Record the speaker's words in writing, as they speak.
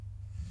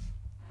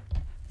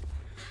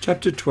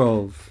Chapter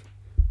 12.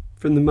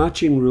 From the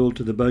Marching Rule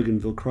to the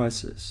Bougainville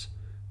Crisis,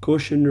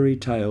 Cautionary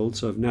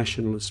Tales of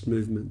Nationalist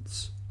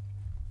Movements.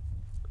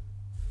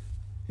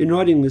 In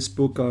writing this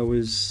book, I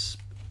was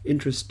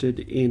interested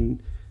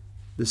in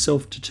the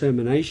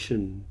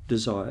self-determination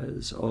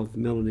desires of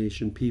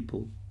Melanesian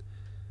people,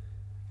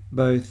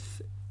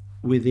 both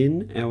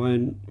within our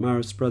own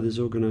Marist Brothers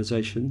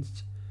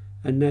organisations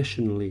and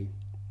nationally.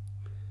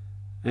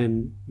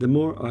 And the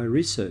more I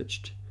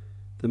researched,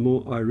 the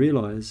more I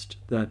realised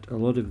that a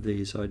lot of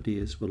these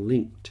ideas were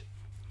linked.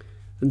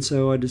 And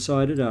so I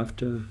decided,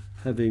 after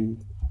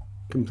having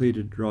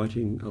completed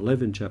writing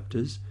 11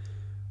 chapters,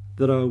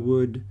 that I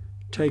would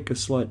take a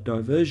slight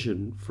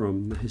diversion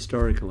from the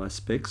historical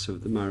aspects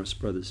of the Marist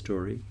Brothers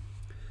story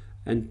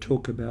and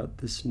talk about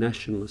this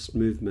nationalist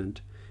movement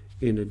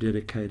in a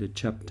dedicated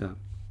chapter.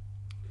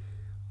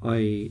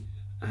 I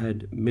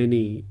had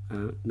many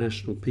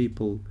national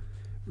people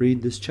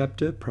read this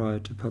chapter prior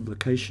to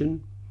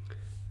publication,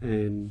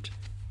 and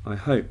I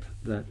hope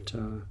that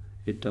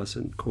it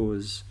doesn't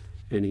cause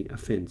any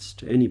offence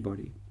to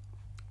anybody.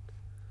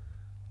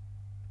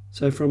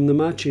 So, from the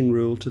Marching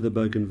Rule to the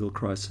Bougainville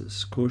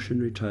Crisis,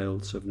 Cautionary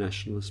Tales of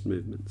Nationalist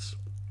Movements.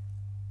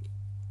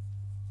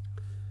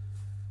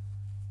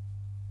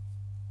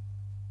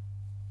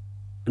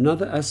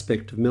 Another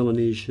aspect of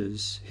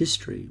Melanesia's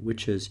history,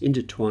 which has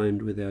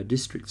intertwined with our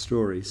district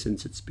story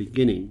since its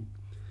beginning,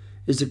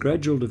 is the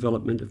gradual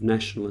development of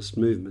nationalist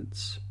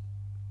movements.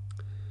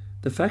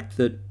 The fact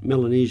that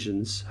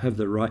Melanesians have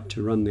the right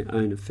to run their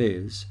own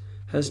affairs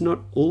has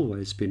not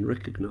always been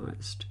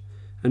recognised,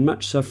 and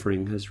much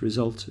suffering has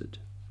resulted.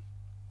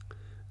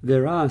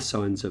 There are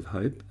signs of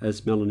hope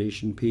as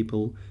Melanesian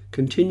people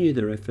continue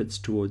their efforts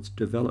towards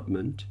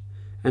development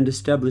and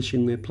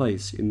establishing their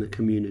place in the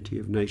community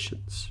of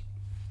nations.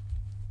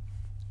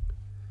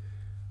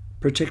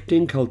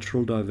 Protecting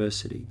cultural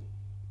diversity.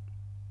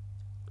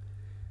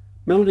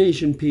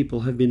 Melanesian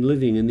people have been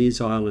living in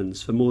these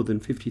islands for more than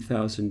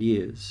 50,000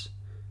 years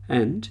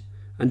and,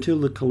 until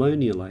the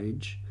colonial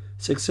age,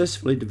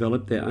 successfully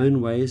developed their own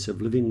ways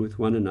of living with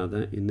one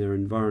another in their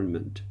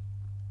environment.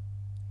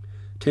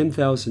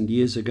 10,000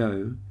 years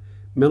ago,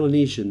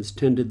 Melanesians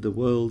tended the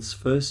world's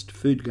first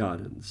food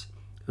gardens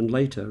and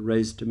later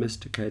raised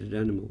domesticated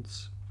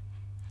animals.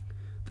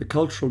 The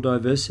cultural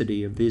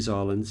diversity of these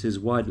islands is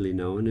widely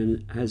known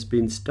and has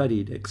been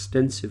studied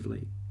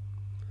extensively.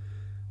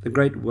 The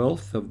great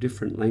wealth of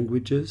different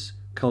languages,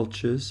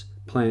 cultures,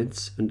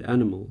 plants, and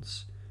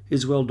animals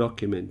is well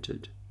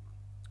documented.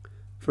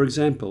 For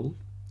example,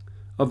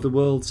 of the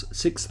world's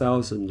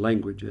 6,000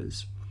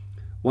 languages,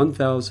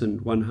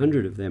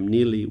 1,100 of them,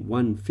 nearly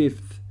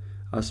 1/5,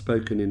 are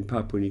spoken in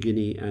Papua New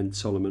Guinea and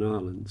Solomon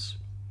Islands.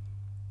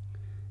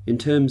 In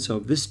terms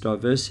of this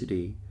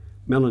diversity,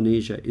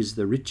 Melanesia is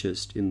the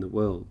richest in the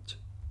world.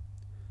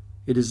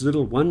 It is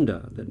little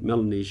wonder that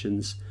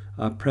Melanesians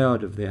are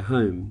proud of their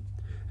home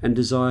and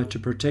desire to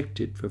protect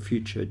it for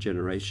future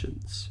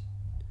generations.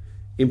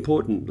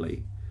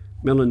 Importantly,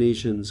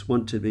 Melanesians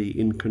want to be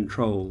in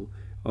control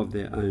of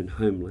their own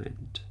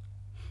homeland.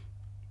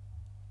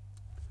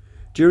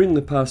 During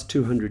the past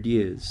 200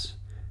 years,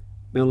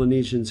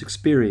 Melanesians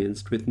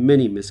experienced with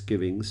many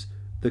misgivings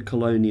the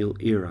colonial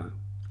era,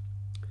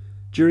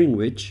 during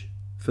which,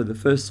 for the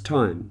first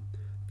time,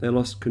 they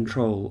lost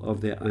control of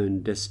their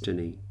own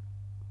destiny.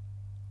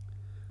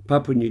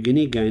 Papua New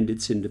Guinea gained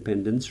its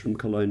independence from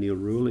colonial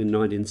rule in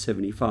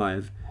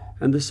 1975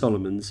 and the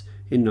Solomons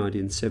in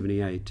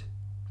 1978.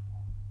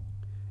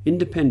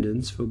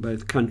 Independence for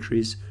both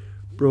countries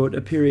brought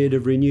a period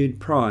of renewed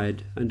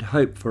pride and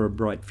hope for a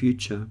bright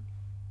future.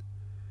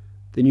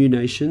 The new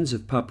nations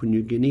of Papua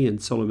New Guinea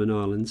and Solomon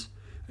Islands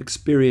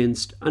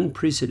experienced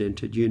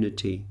unprecedented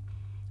unity,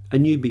 a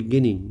new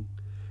beginning,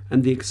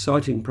 and the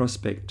exciting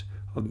prospect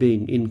of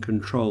being in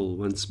control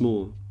once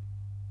more.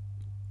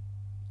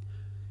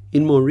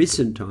 In more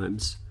recent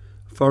times,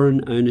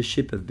 foreign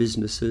ownership of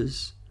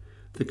businesses,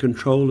 the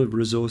control of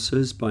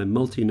resources by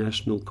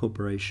multinational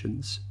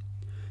corporations,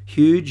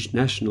 huge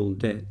national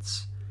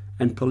debts,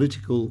 and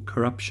political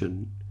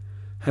corruption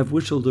have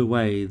whittled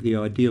away the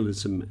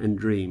idealism and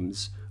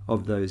dreams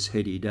of those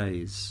heady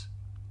days.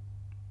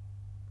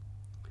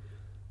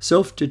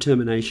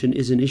 Self-determination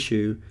is an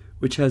issue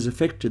which has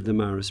affected the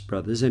Marist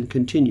Brothers and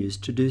continues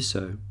to do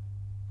so.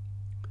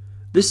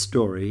 This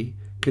story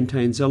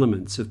contains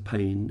elements of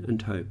pain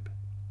and hope.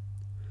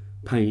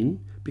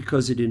 Pain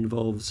because it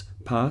involves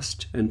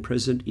past and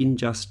present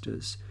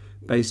injustice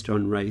based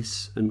on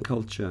race and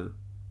culture.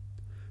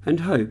 And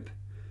hope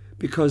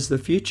because the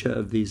future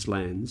of these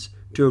lands,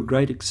 to a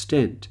great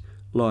extent,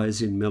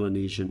 lies in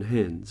Melanesian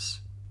hands.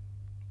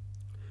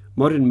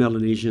 Modern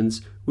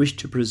Melanesians wish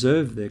to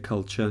preserve their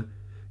culture,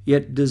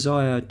 yet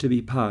desire to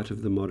be part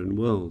of the modern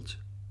world.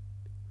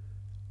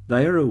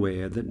 They are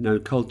aware that no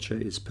culture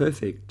is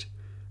perfect,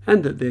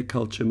 and that their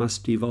culture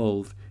must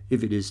evolve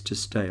if it is to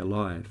stay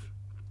alive.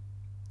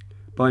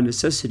 By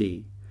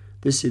necessity,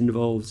 this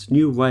involves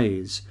new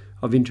ways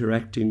of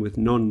interacting with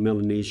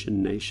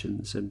non-Melanesian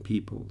nations and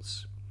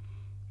peoples.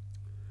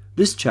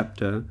 This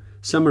chapter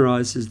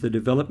summarises the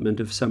development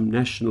of some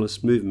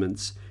nationalist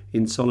movements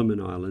in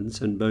Solomon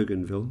Islands and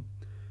Bougainville,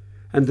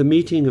 and the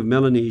meeting of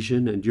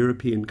Melanesian and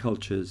European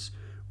cultures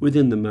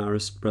within the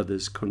Marist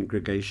Brothers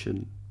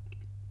congregation.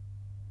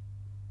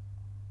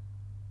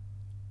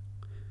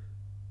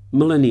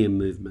 Millennium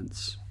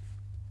movements.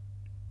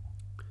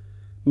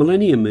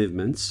 Millennium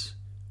movements,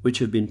 which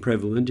have been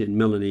prevalent in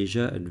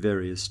Melanesia at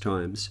various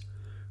times,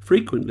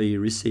 frequently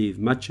receive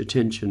much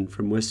attention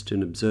from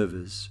Western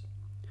observers,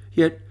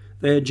 yet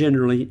they are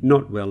generally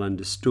not well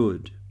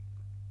understood.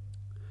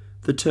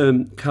 The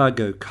term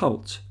cargo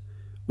cult,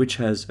 which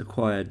has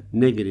acquired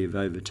negative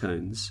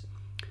overtones,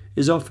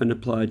 is often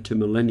applied to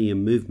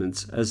millennium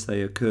movements as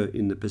they occur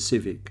in the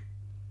Pacific.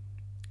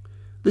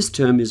 This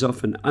term is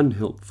often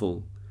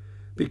unhelpful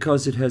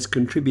because it has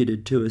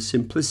contributed to a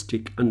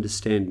simplistic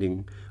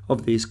understanding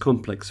of these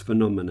complex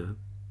phenomena.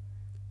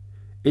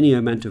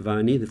 Ennio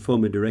Mantovani, the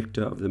former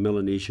director of the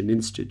Melanesian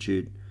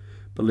Institute,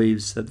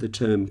 believes that the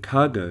term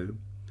cargo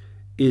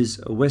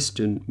is a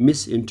Western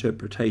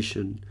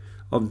misinterpretation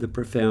of the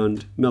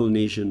profound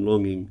Melanesian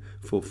longing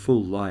for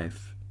full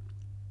life.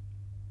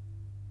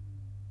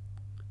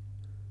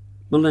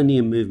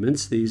 Millennium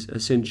movements, these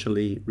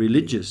essentially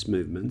religious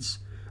movements,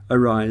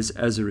 arise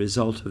as a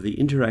result of the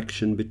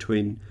interaction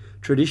between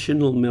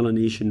traditional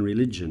Melanesian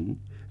religion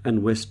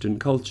and Western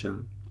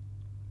culture.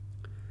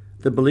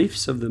 The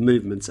beliefs of the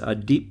movements are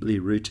deeply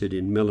rooted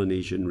in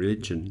Melanesian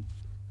religion.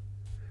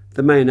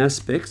 The main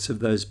aspects of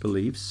those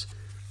beliefs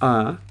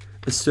are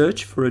a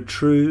search for a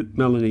true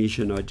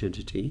Melanesian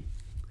identity,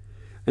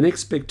 an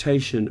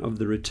expectation of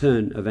the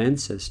return of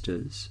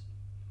ancestors,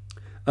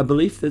 a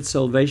belief that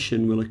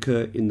salvation will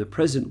occur in the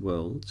present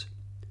world,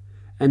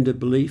 and a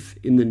belief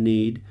in the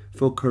need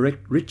for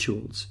correct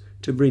rituals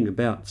to bring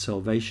about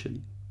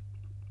salvation.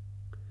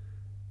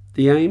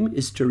 The aim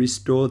is to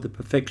restore the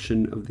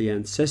perfection of the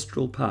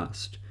ancestral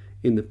past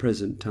in the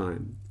present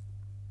time.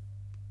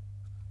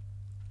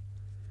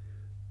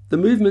 The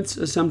movements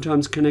are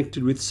sometimes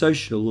connected with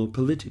social or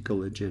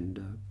political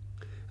agenda,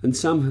 and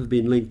some have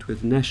been linked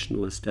with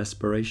nationalist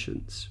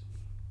aspirations.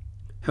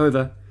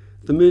 However,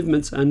 the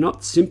movements are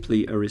not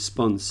simply a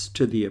response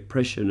to the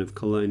oppression of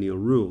colonial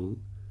rule.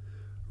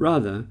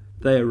 Rather,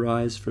 they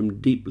arise from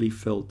deeply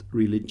felt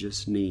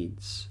religious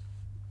needs.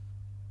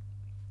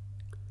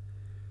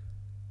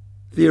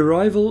 The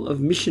arrival of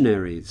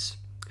missionaries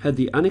had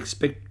the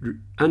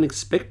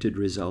unexpected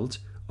result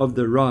of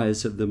the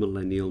rise of the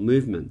millennial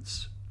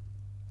movements.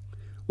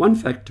 One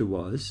factor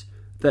was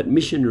that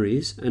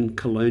missionaries and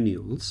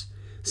colonials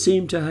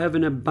seemed to have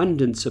an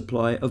abundant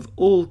supply of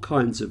all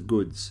kinds of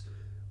goods,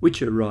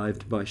 which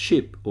arrived by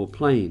ship or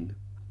plane.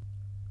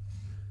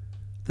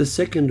 The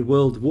Second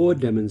World War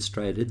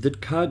demonstrated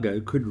that cargo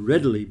could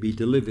readily be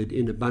delivered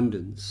in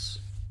abundance.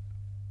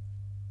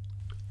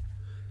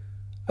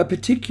 A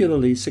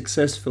particularly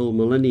successful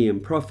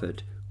millennium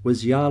prophet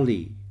was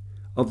Yali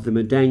of the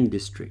Madang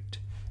district,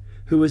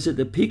 who was at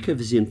the peak of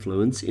his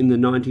influence in the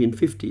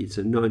 1950s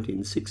and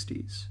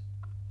 1960s.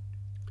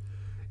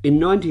 In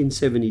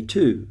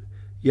 1972,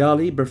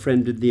 Yali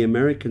befriended the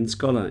American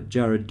scholar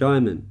Jared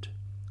Diamond.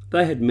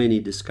 They had many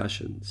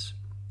discussions.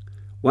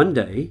 One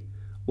day,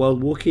 while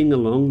walking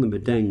along the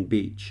Madang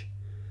beach,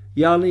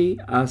 Yali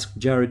asked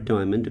Jared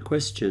Diamond a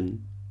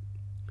question.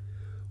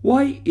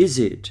 "Why is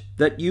it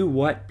that you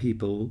white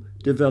people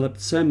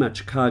developed so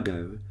much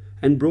cargo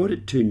and brought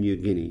it to New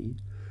Guinea,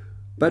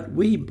 but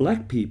we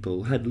black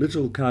people had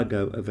little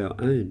cargo of our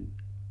own?"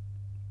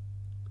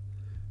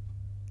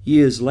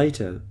 Years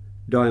later,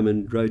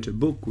 Diamond wrote a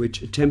book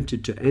which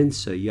attempted to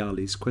answer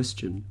Yali's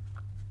question.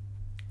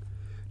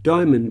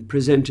 Diamond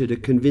presented a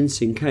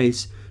convincing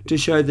case to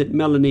show that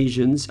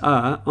Melanesians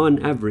are, on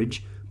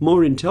average,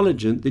 more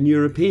intelligent than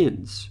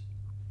Europeans.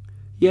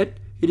 Yet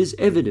it is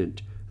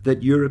evident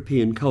that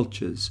European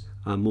cultures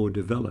are more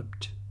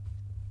developed.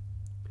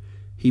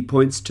 He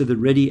points to the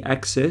ready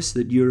access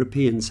that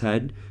Europeans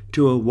had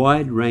to a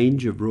wide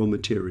range of raw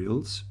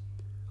materials,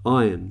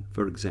 iron,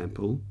 for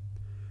example,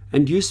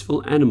 and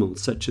useful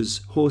animals such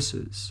as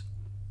horses.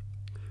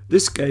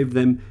 This gave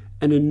them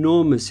an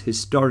enormous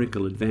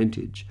historical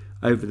advantage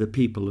over the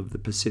people of the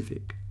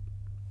Pacific.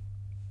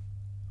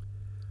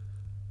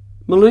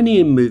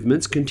 Millennium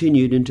movements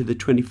continued into the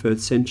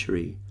 21st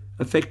century,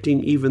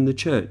 affecting even the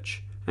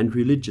church and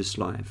religious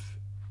life.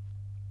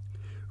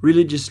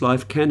 Religious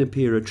life can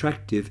appear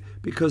attractive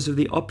because of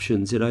the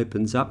options it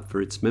opens up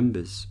for its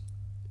members.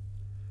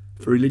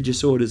 For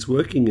religious orders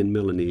working in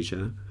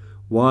Melanesia,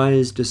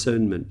 wise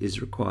discernment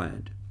is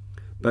required,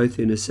 both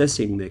in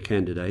assessing their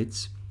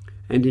candidates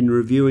and in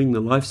reviewing the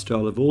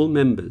lifestyle of all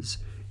members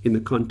in the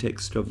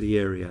context of the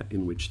area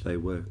in which they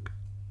work.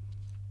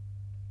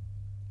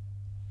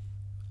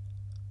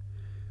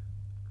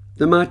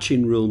 The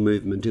marching rule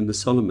movement in the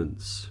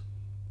Solomons.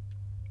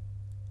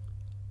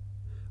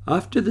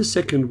 After the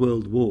Second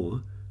World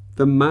War,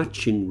 the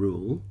marching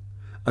rule,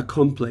 a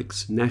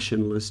complex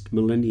nationalist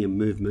millennium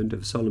movement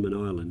of Solomon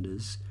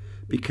Islanders,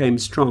 became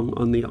strong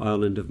on the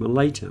island of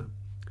Malaita,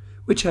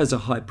 which has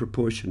a high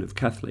proportion of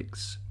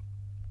Catholics.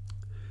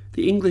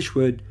 The English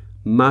word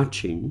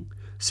marching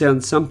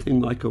sounds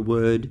something like a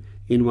word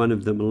in one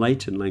of the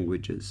Malayan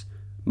languages,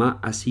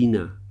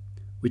 Ma'asina,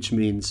 which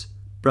means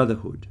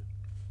brotherhood.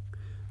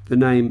 The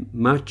name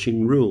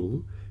Marching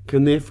Rule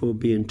can therefore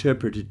be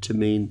interpreted to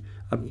mean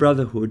a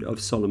brotherhood of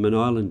Solomon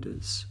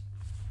Islanders.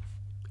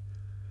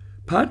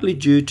 Partly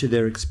due to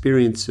their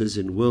experiences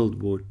in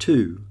World War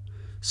II,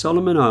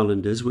 Solomon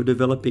Islanders were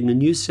developing a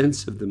new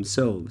sense of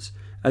themselves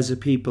as a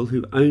people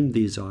who owned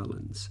these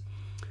islands,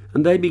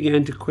 and they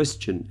began to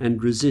question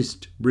and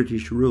resist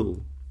British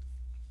rule.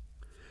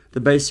 The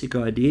basic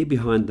idea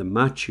behind the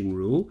Marching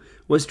Rule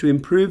was to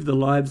improve the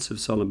lives of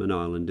Solomon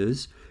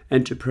Islanders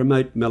and to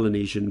promote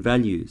Melanesian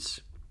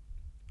values.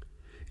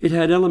 It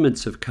had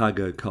elements of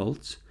cargo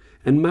cults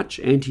and much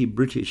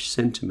anti-British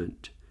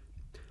sentiment,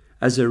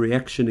 as a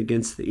reaction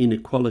against the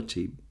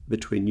inequality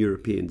between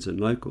Europeans and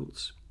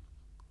locals.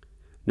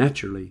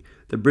 Naturally,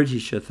 the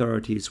British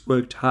authorities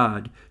worked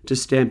hard to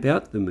stamp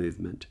out the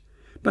movement,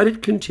 but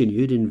it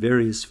continued in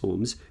various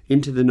forms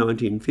into the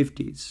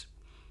 1950s.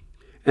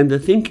 And the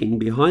thinking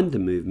behind the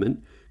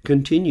movement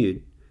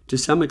continued to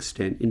some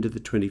extent into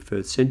the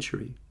 21st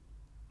century.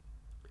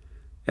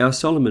 Our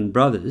Solomon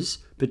brothers,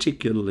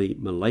 particularly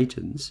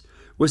Malaytans,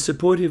 were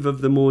supportive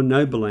of the more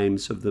noble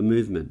aims of the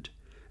movement,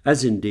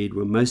 as indeed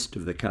were most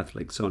of the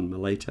Catholics on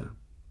Malaita.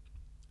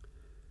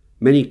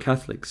 Many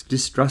Catholics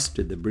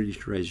distrusted the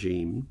British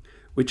regime,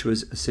 which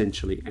was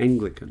essentially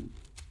Anglican.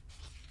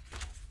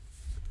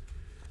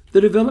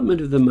 The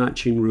development of the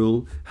Marching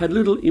Rule had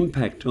little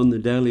impact on the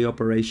daily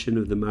operation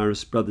of the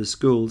Marist Brothers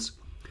schools,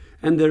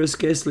 and there are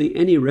scarcely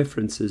any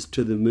references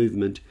to the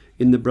movement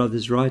in the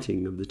brothers'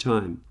 writing of the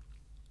time.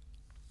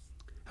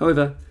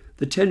 However,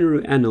 the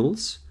Tenuru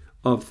Annals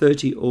of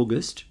 30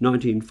 August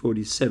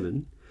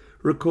 1947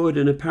 record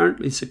an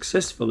apparently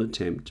successful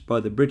attempt by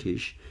the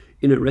British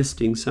in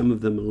arresting some of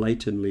the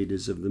Malayan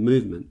leaders of the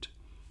movement.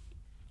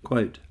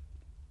 Quote,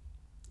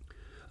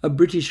 "A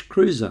British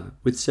cruiser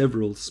with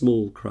several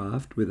small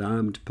craft with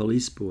armed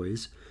police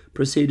boys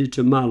proceeded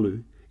to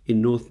Malu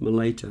in North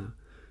Malaita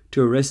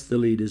to arrest the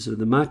leaders of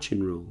the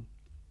Marching Rule.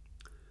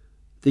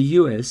 The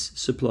US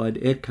supplied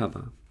air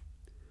cover.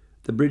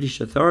 The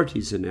British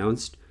authorities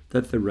announced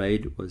that the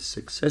raid was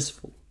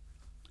successful."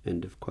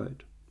 End of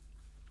quote.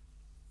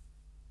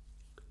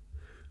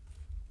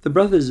 The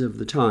brothers of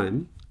the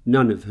time,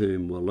 none of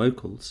whom were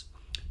locals,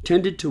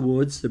 tended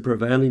towards the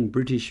prevailing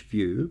British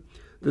view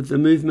that the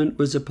movement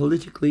was a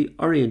politically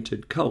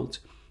oriented cult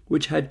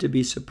which had to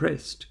be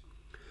suppressed,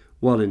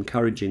 while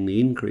encouraging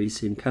the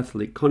increase in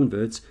Catholic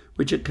converts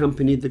which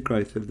accompanied the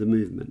growth of the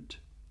movement.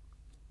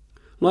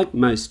 Like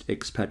most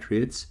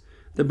expatriates,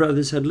 the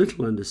brothers had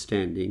little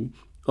understanding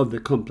of the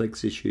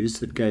complex issues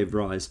that gave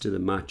rise to the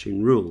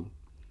Marching Rule.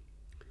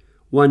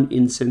 One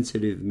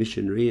insensitive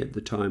missionary at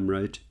the time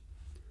wrote,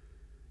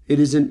 "It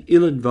is an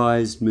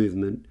ill-advised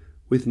movement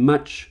with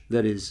much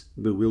that is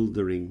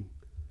bewildering,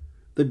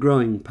 the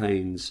growing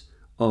pains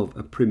of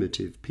a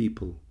primitive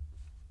people."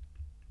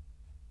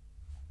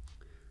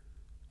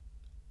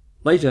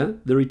 Later,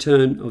 the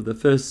return of the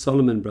first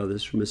Solomon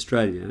brothers from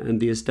Australia and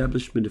the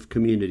establishment of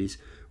communities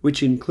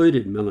which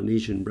included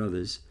Melanesian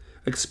brothers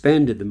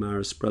expanded the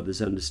Marist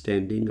brothers'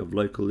 understanding of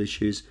local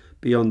issues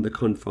beyond the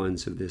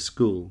confines of their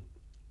school.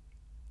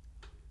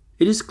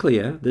 It is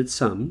clear that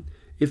some,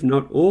 if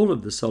not all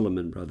of the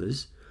Solomon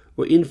brothers,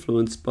 were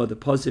influenced by the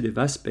positive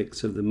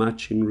aspects of the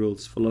Marching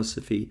Rule's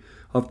philosophy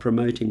of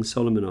promoting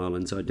Solomon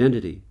Islands'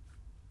 identity.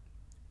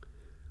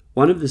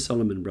 One of the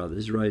Solomon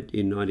brothers wrote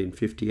in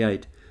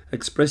 1958,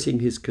 expressing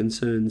his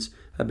concerns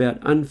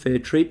about unfair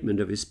treatment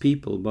of his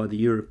people by the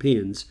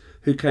Europeans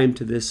who came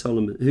to the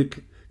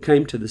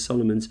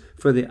Solomons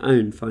for their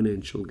own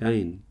financial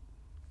gain.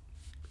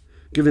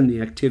 Given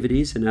the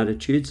activities and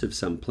attitudes of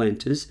some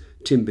planters,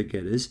 timber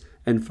getters,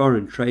 and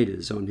foreign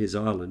traders on his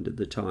island at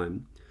the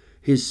time,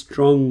 his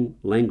strong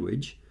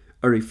language,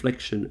 a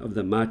reflection of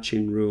the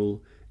Marching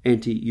Rule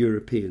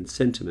anti-European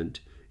sentiment,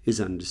 is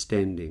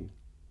understanding.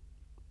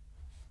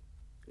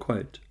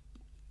 Quote,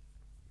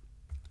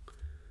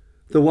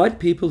 "The white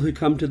people who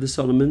come to the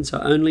Solomons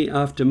are only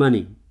after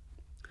money.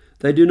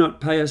 They do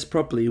not pay us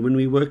properly when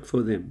we work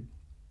for them.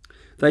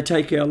 They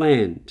take our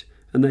land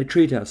and they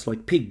treat us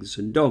like pigs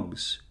and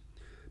dogs.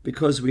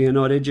 Because we are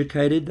not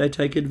educated, they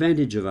take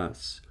advantage of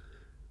us.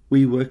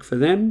 We work for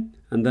them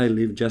and they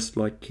live just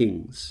like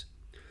kings.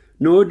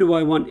 Nor do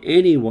I want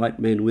any white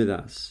men with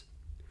us.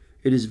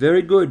 It is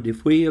very good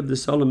if we of the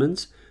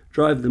Solomons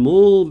drive them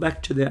all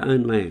back to their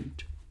own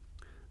land.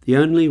 The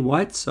only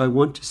whites I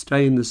want to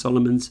stay in the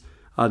Solomons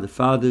are the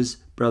fathers,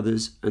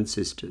 brothers, and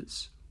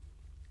sisters."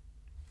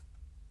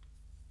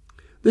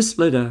 This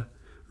letter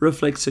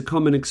reflects a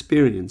common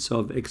experience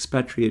of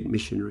expatriate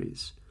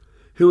missionaries,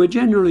 who are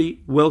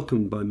generally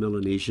welcomed by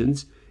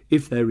Melanesians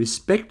if they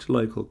respect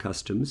local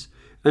customs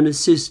and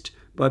assist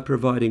by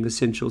providing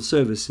essential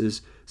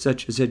services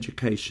such as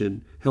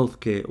education,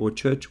 healthcare, or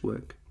church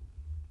work.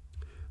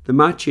 The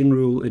Marching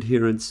Rule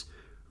adherents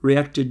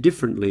reacted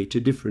differently to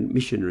different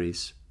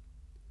missionaries.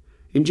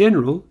 In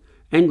general,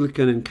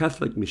 Anglican and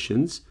Catholic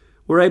missions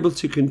were able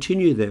to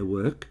continue their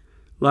work,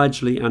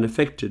 largely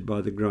unaffected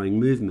by the growing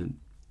movement.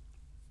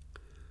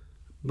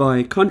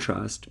 By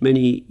contrast,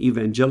 many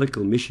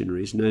evangelical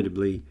missionaries,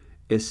 notably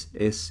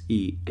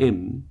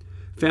SSEM,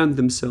 found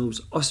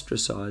themselves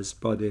ostracised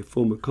by their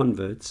former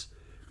converts,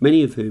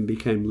 many of whom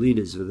became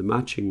leaders of the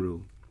marching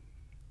rule.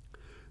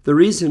 The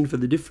reason for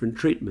the different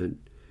treatment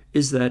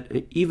is that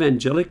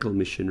evangelical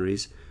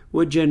missionaries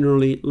were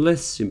generally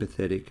less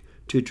sympathetic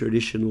to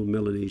traditional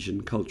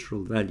Melanesian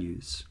cultural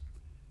values.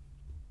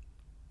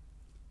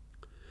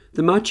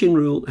 The marching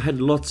rule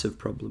had lots of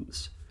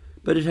problems,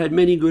 but it had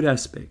many good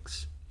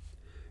aspects.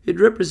 It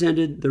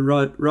represented the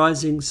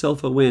rising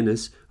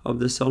self-awareness of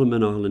the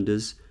Solomon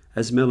Islanders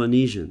as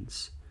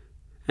Melanesians,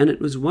 and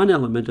it was one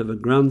element of a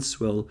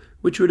groundswell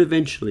which would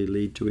eventually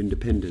lead to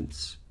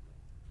independence.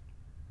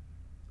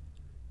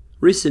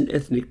 Recent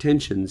ethnic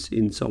tensions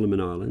in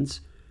Solomon Islands,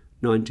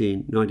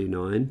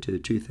 1999 to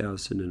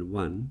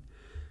 2001,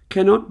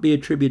 cannot be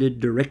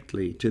attributed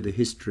directly to the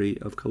history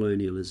of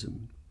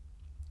colonialism.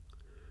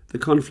 The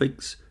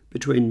conflicts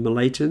between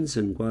Malaytons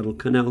and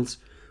Guadalcanals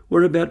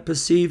were about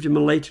perceived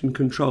Malayton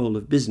control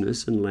of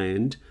business and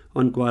land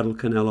on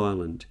Guadalcanal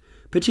Island,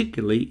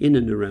 particularly in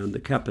and around the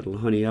capital,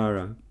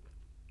 Honiara.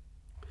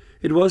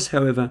 It was,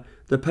 however,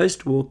 the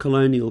post-war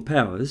colonial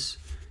powers,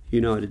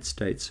 United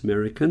States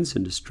Americans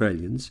and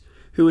Australians,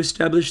 who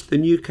established the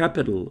new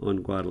capital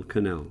on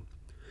Guadalcanal,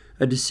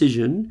 a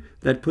decision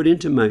that put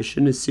into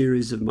motion a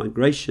series of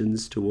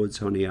migrations towards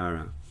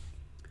Honiara.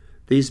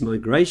 These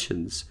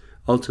migrations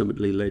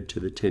ultimately led to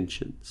the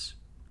tensions.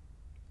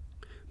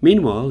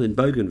 Meanwhile, in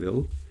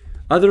Bougainville,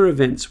 other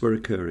events were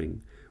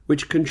occurring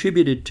which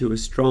contributed to a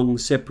strong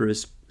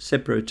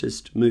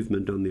separatist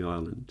movement on the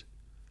island.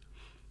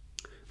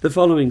 The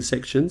following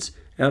sections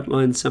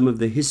outline some of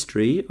the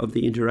history of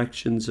the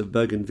interactions of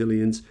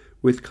Bougainvillians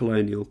with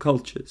colonial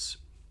cultures.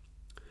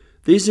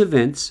 These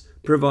events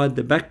provide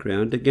the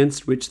background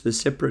against which the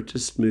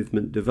separatist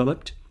movement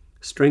developed,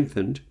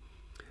 strengthened,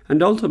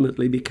 and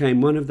ultimately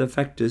became one of the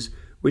factors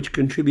which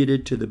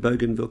contributed to the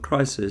Bougainville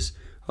crisis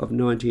of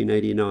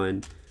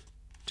 1989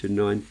 to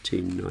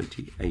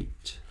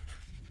 1998.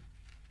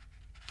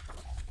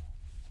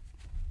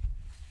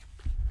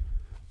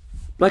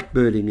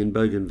 Blackbirding in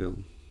Bougainville.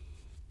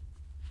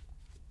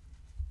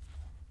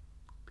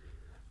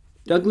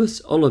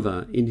 Douglas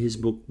Oliver, in his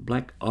book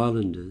Black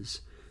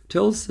Islanders,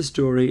 tells the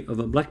story of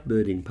a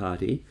blackbirding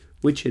party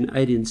which in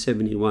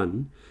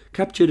 1871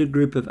 captured a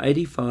group of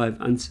 85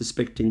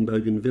 unsuspecting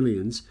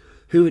Bougainvillians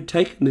who had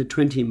taken the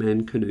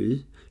 20-man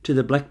canoe to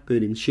the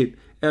blackbirding ship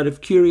out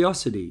of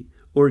curiosity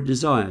or a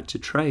desire to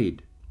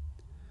trade.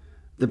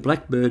 The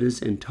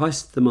blackbirders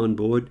enticed them on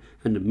board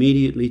and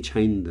immediately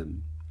chained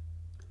them.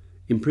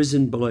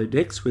 Imprisoned below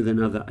decks with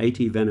another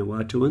 80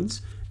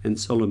 Vanuatuans and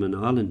Solomon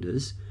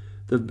Islanders,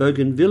 the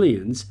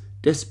Bougainvillians,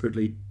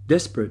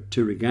 desperate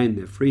to regain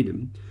their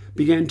freedom,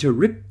 began to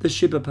rip the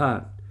ship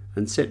apart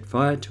and set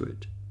fire to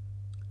it.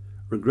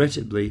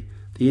 Regrettably,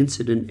 the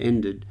incident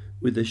ended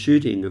with the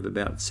shooting of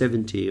about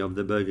 70 of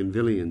the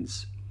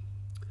Bougainvillians.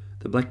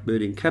 The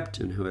blackbirding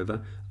captain,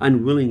 however,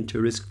 unwilling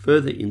to risk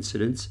further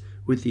incidents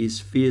with these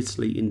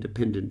fiercely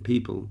independent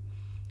people,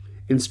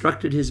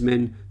 instructed his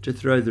men to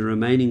throw the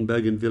remaining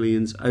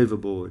Bougainvillians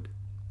overboard.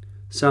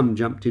 Some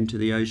jumped into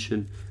the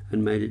ocean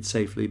and made it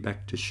safely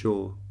back to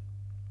shore.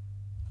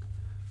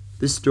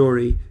 This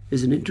story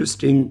is an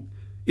interesting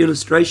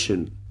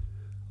illustration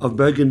of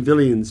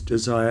Bougainvillians'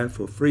 desire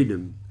for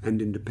freedom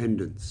and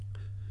independence.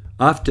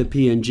 After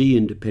PNG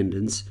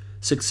independence,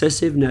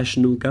 successive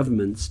national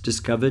governments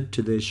discovered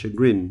to their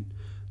chagrin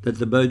that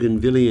the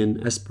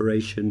Bougainvillian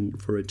aspiration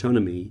for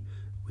autonomy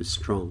was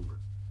strong.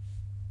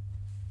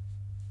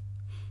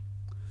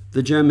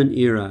 The German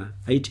era,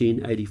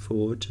 1884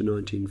 to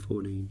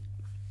 1914.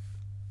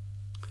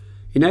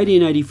 In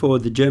 1884,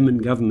 the German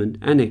government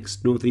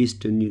annexed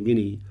northeastern New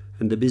Guinea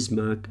and the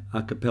Bismarck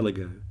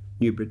Archipelago,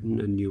 New Britain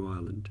and New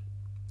Ireland.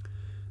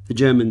 The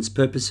Germans'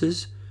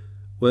 purposes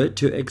were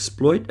to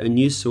exploit a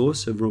new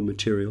source of raw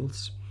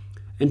materials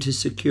and to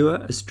secure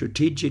a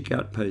strategic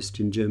outpost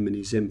in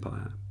Germany's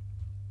empire.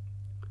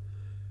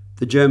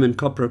 The German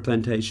copra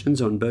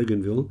plantations on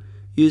Bougainville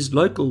used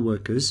local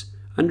workers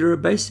under a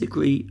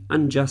basically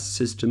unjust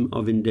system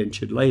of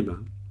indentured labour.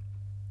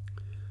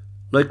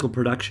 Local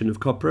production of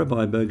copra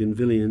by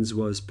Bougainvillians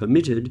was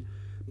permitted,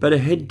 but a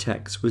head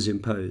tax was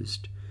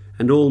imposed,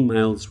 and all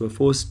males were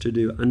forced to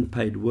do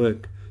unpaid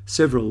work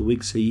several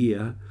weeks a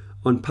year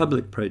on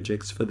public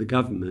projects for the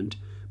government,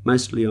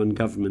 mostly on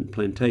government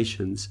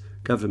plantations,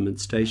 government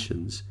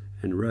stations,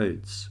 and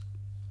roads.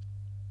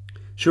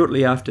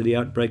 Shortly after the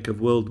outbreak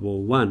of World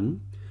War I,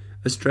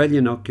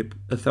 Australian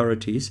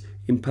authorities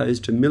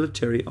imposed a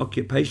military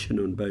occupation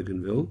on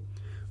Bougainville,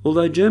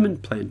 although German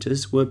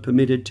planters were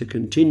permitted to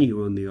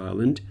continue on the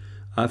island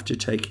after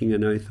taking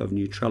an oath of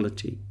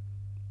neutrality.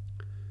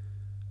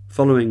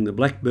 Following the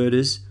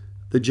blackbirders,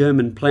 the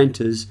German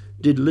planters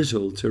did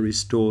little to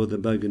restore the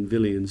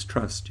Bougainvillians'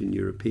 trust in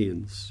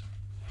Europeans.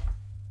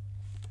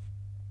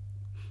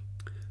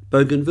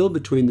 Bougainville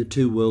between the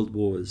two world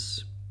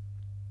wars.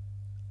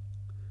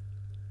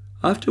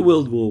 After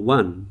World War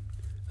I,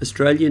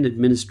 Australian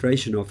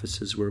administration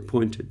officers were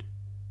appointed,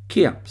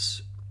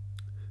 KIAPs,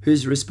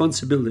 whose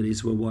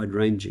responsibilities were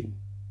wide-ranging.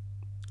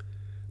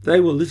 They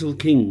were little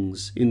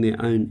kings in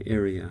their own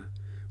area,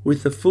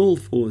 with the full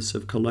force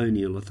of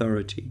colonial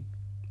authority.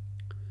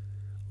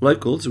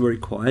 Locals were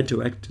required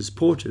to act as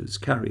porters,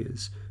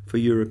 carriers, for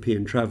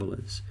European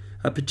travellers,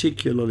 a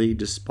particularly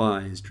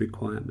despised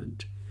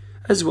requirement,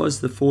 as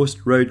was the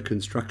forced road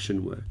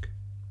construction work.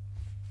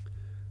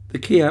 The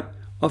Kiap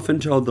often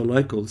told the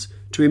locals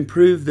to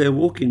improve their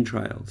walking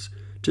trails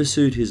to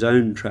suit his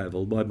own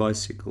travel by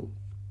bicycle.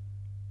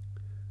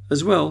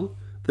 As well,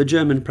 the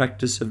German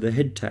practice of the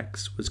head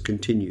tax was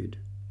continued.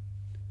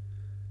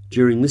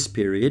 During this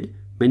period,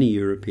 many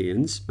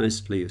Europeans,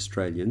 mostly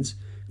Australians,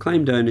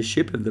 claimed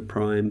ownership of the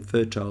prime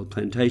fertile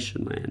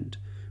plantation land,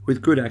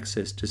 with good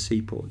access to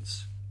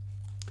seaports.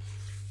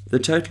 The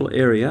total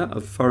area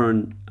of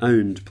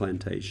foreign-owned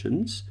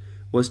plantations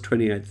was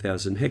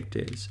 28,000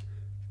 hectares,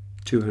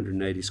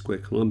 280 square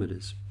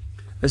kilometres,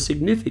 a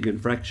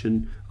significant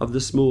fraction of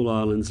the small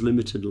island's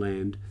limited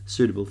land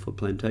suitable for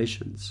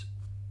plantations.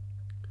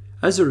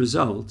 As a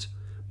result,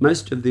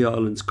 most of the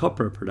island's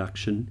copra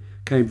production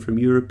came from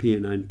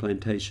European-owned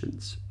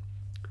plantations.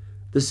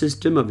 The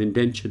system of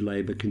indentured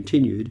labour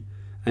continued,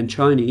 and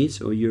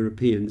Chinese or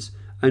Europeans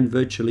owned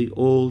virtually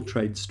all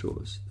trade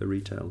stores, the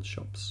retail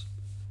shops.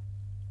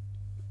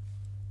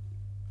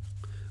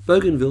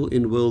 Bougainville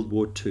in World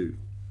War II.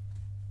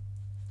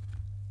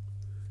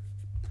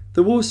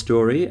 The war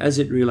story, as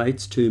it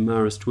relates to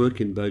Marist work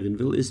in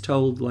Bougainville, is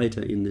told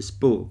later in this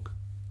book.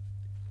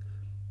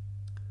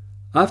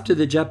 After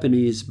the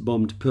Japanese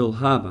bombed Pearl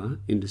Harbor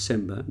in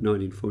December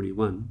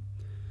 1941,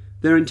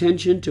 their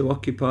intention to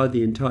occupy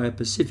the entire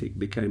Pacific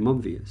became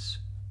obvious.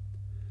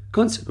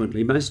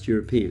 Consequently, most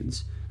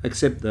Europeans,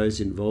 except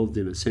those involved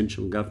in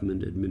essential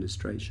government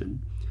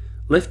administration,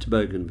 left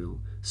Bougainville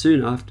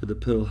soon after the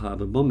Pearl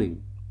Harbor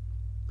bombing.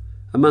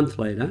 A month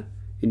later,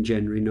 in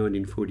January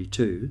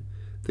 1942,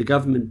 the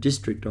government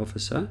district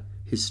officer,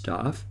 his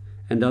staff,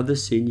 and other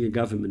senior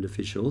government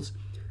officials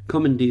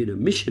commandeered a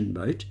mission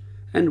boat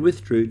and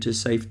withdrew to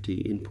safety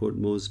in Port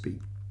Moresby.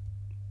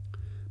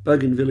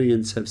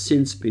 Bougainvillians have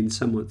since been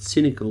somewhat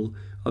cynical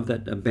of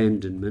that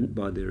abandonment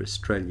by their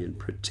Australian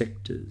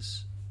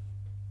protectors.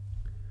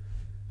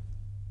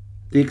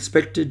 The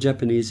expected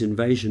Japanese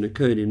invasion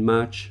occurred in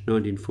March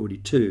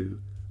 1942,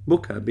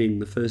 Buka being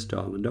the first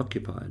island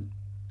occupied.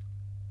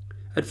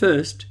 At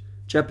first,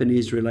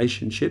 Japanese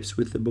relationships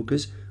with the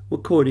Bukas were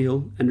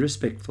cordial and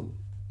respectful.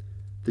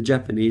 The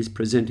Japanese,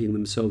 presenting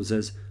themselves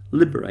as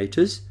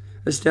liberators,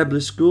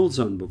 established schools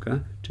on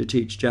Buka to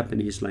teach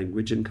Japanese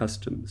language and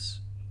customs.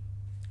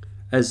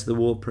 As the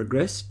war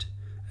progressed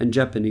and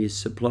Japanese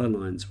supply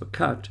lines were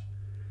cut,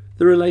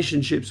 the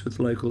relationships with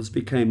locals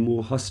became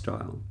more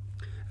hostile,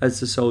 as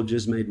the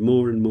soldiers made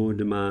more and more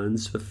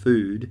demands for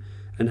food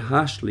and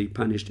harshly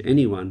punished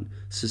anyone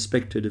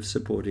suspected of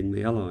supporting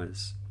the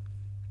Allies.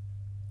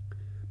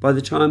 By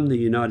the time the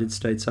United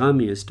States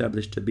Army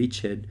established a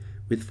beachhead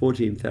with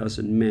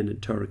 14,000 men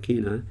at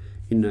Torokina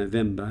in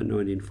November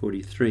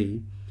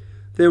 1943,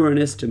 there were an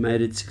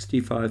estimated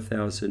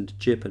 65,000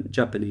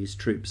 Japanese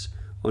troops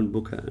on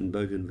Buka and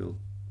Bougainville.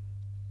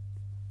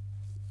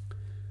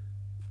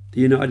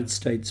 The United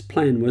States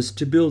plan was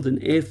to build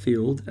an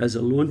airfield as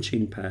a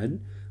launching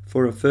pad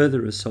for a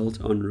further assault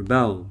on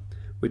Rabaul,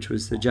 which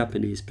was the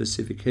Japanese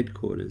Pacific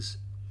headquarters,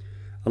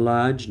 a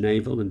large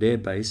naval and air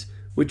base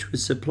which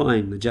was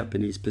supplying the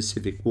Japanese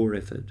Pacific war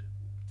effort.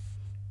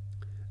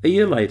 A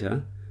year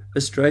later,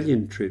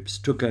 Australian troops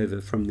took over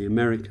from the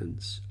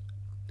Americans.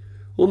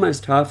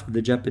 Almost half of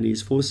the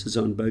Japanese forces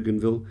on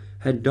Bougainville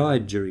had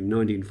died during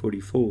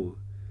 1944,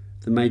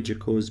 the major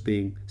cause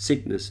being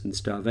sickness and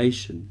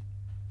starvation.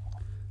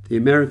 The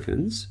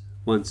Americans,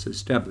 once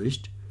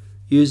established,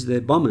 used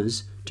their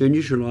bombers to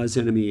neutralise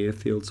enemy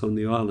airfields on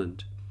the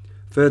island,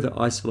 further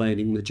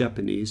isolating the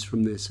Japanese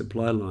from their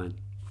supply line.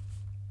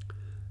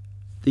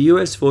 The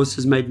US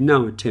forces made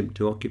no attempt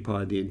to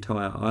occupy the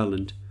entire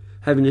island,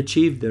 having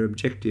achieved their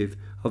objective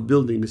of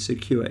building a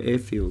secure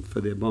airfield for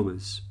their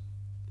bombers.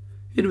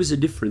 It was a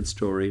different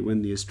story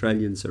when the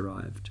Australians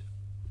arrived.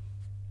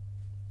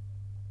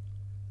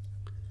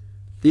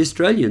 The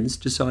Australians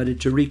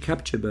decided to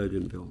recapture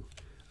Bougainville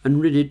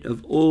and rid it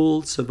of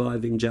all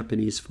surviving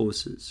Japanese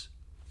forces.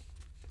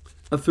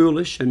 A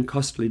foolish and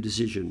costly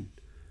decision,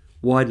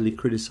 widely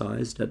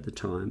criticised at the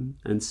time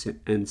and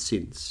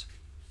since.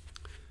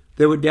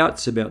 There were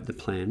doubts about the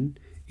plan,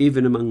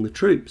 even among the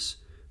troops,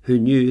 who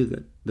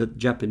knew that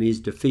Japanese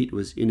defeat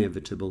was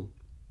inevitable.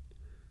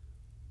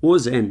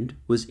 War's end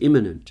was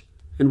imminent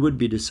and would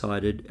be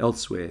decided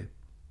elsewhere.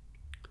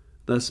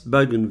 Thus,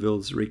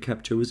 Bougainville's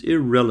recapture was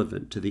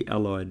irrelevant to the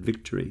Allied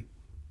victory.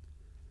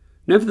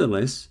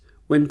 Nevertheless,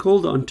 when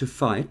called on to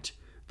fight,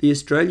 the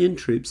Australian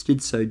troops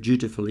did so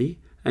dutifully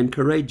and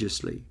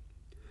courageously.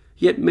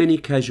 Yet many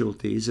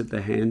casualties at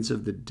the hands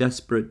of the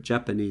desperate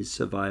Japanese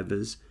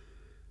survivors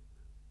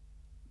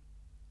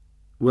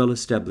well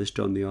established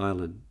on the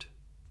island.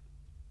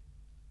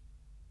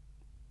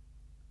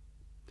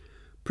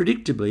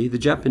 Predictably, the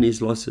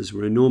Japanese losses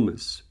were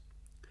enormous.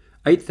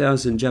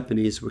 8,000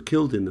 Japanese were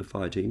killed in the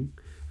fighting,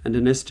 and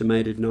an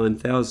estimated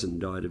 9,000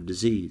 died of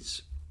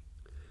disease.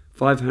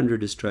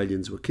 500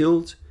 Australians were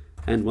killed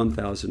and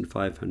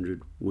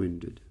 1,500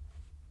 wounded.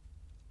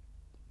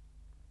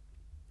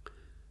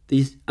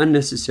 The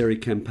unnecessary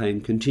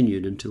campaign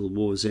continued until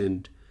war's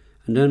end,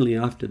 and only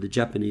after the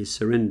Japanese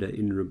surrender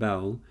in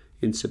Rabaul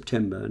in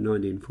September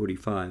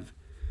 1945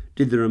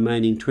 did the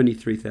remaining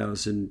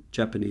 23,000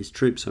 Japanese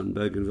troops on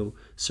Bougainville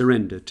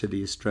surrender to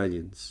the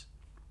Australians.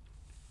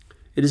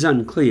 It is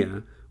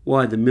unclear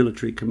why the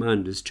military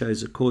commanders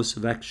chose a course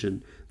of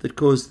action that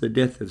caused the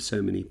death of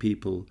so many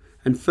people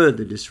and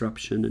further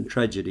disruption and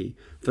tragedy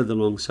for the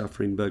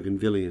long-suffering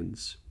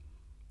Bougainvilleans.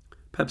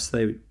 Perhaps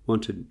they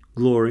wanted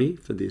glory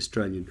for the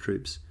Australian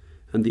troops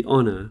and the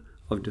honour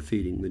of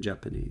defeating the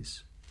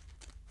Japanese.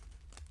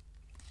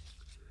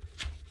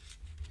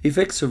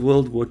 Effects of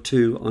World War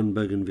II on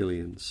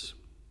Bougainvilleans.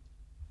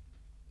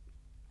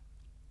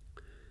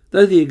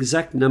 Though the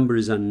exact number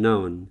is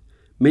unknown,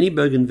 many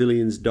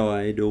Bougainvilleans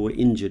died or were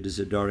injured as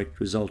a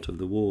direct result of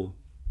the war.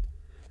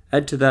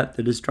 Add to that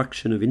the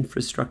destruction of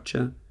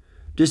infrastructure,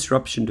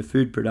 disruption to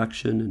food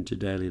production and to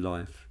daily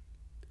life.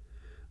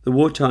 The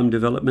wartime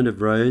development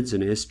of roads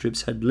and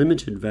airstrips had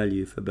limited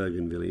value for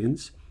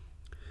Bougainvilleans,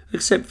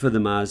 except for the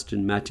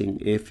Marsden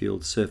matting,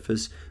 airfield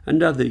surface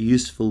and other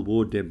useful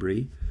war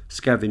debris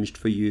scavenged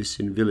for use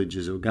in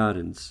villages or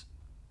gardens.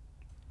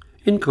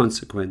 In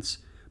consequence,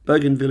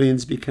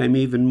 Bougainvilleans became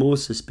even more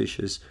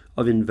suspicious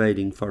of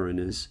invading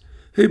foreigners,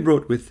 who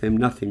brought with them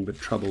nothing but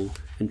trouble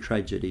and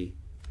tragedy.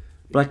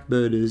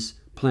 Blackbirders,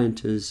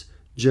 planters,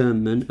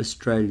 German,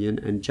 Australian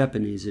and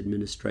Japanese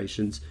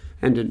administrations,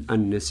 and an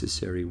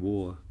unnecessary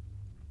war.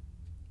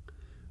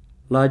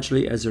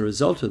 Largely as a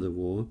result of the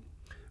war,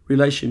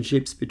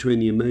 relationships between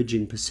the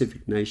emerging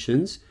Pacific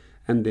nations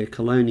and their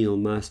colonial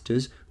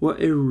masters were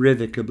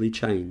irrevocably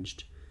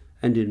changed,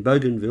 and in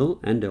Bougainville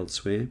and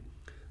elsewhere,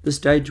 the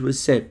stage was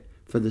set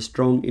for the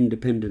strong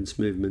independence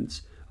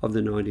movements of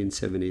the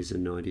 1970s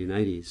and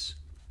 1980s.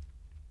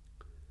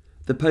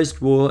 The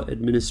post-war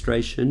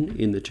administration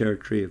in the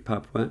territory of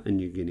Papua and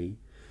New Guinea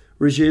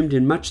resumed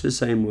in much the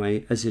same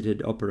way as it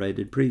had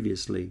operated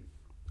previously.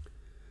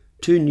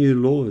 2 new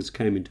laws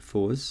came into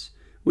force,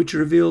 which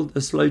revealed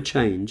a slow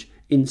change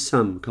in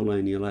some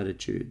colonial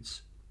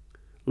attitudes.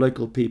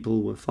 Local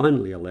people were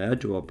finally allowed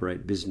to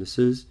operate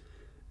businesses,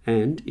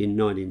 and in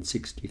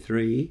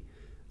 1963,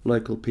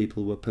 local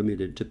people were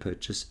permitted to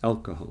purchase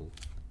alcohol.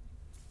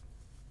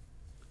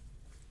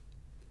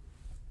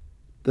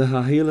 The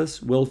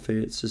Hahilas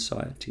Welfare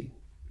Society.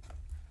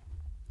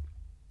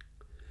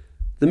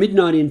 The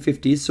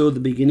mid-1950s saw the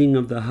beginning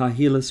of the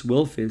Hahilas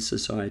Welfare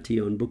Society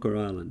on Booker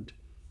Island.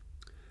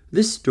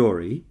 This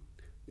story,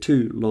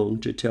 too long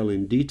to tell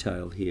in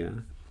detail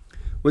here,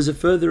 was a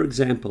further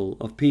example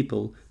of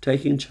people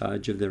taking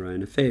charge of their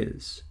own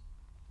affairs.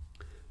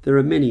 There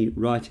are many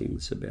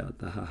writings about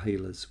the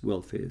Hahilas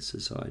Welfare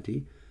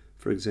Society,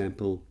 for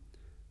example,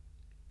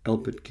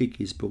 Albert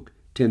Kiki's book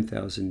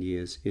 10,000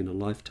 Years in a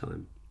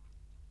Lifetime.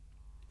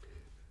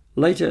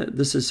 Later,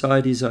 the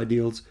Society's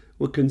ideals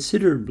were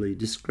considerably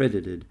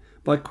discredited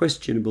by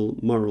questionable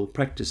moral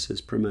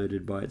practices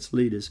promoted by its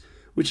leaders,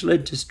 which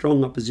led to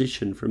strong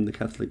opposition from the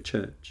Catholic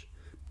Church,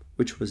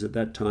 which was at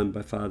that time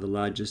by far the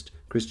largest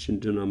Christian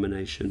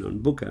denomination on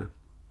Booker.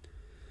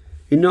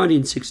 In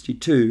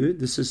 1962,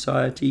 the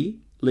Society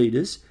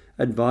leaders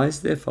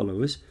advised their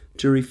followers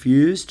to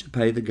refuse to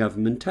pay the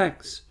government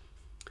tax,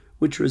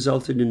 which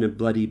resulted in a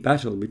bloody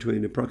battle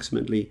between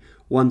approximately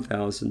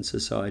 1,000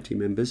 Society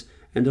members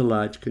and a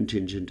large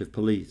contingent of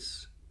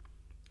police.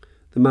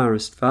 The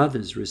Marist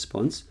Fathers'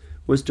 response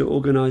was to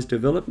organise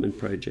development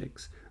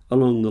projects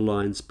along the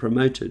lines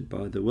promoted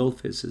by the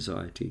Welfare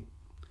Society.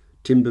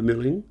 Timber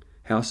milling,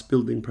 house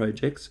building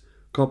projects,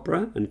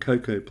 copra and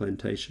cocoa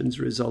plantations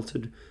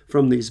resulted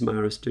from these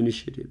Marist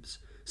initiatives,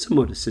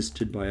 somewhat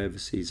assisted by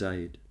overseas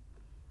aid.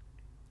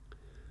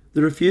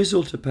 The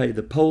refusal to pay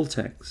the poll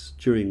tax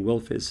during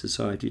Welfare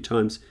Society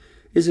times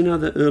is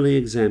another early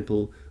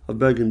example of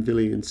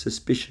Bougainvillean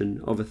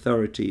suspicion of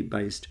authority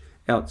based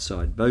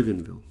outside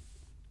Bougainville.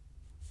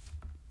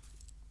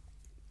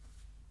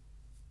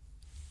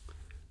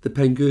 The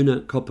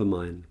Panguna Copper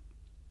Mine.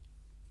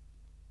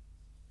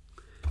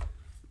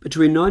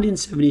 Between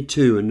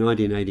 1972 and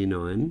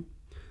 1989,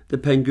 the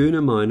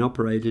Panguna mine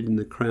operated in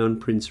the Crown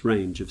Prince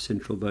Range of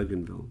central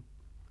Bougainville.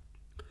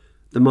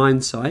 The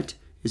mine site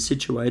is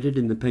situated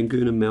in the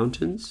Panguna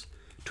Mountains,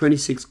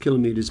 26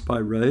 kilometres by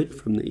road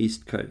from the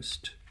east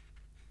coast.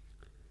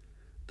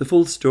 The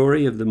full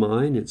story of the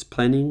mine, its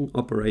planning,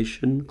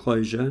 operation,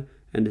 closure,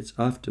 and its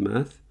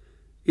aftermath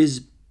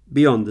is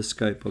beyond the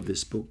scope of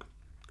this book.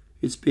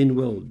 It's been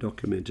well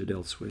documented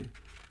elsewhere,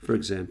 for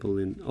example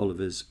in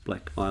Oliver's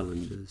Black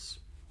Islanders.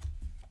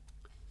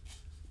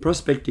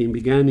 Prospecting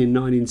began in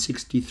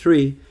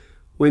 1963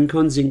 when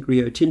Conzinc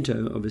Rio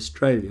Tinto of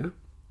Australia,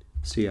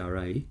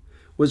 CRA,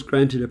 was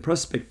granted a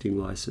prospecting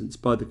licence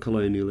by the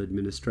colonial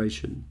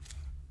administration.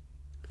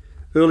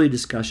 Early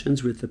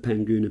discussions with the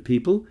Panguna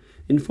people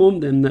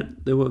informed them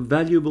that there were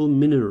valuable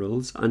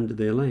minerals under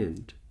their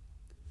land.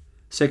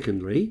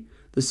 Secondly,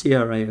 the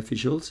CRA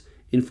officials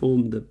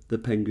informed the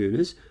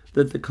Pangunas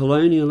that the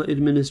colonial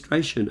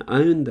administration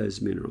owned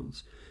those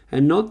minerals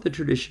and not the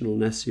traditional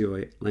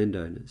Nassoi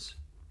landowners.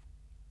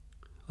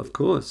 Of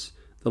course,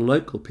 the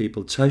local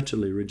people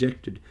totally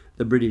rejected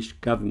the British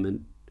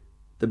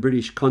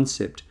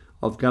concept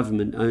of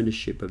government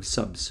ownership of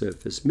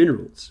subsurface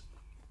minerals.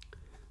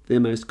 Their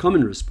most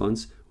common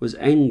response was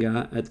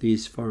anger at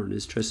these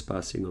foreigners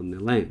trespassing on their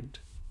land.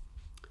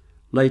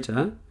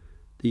 Later,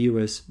 the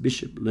US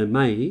Bishop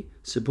LeMay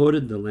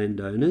supported the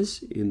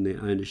landowners in their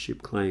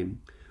ownership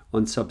claim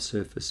on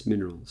subsurface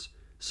minerals,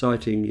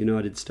 citing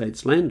United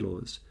States land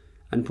laws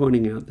and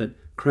pointing out that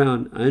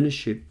Crown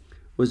ownership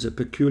was a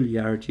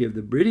peculiarity of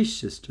the British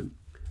system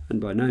and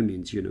by no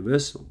means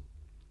universal.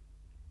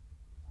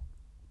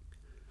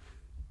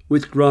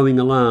 With growing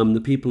alarm,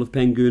 the people of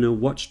Panguna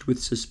watched with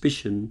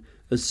suspicion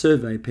as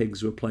survey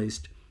pegs were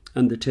placed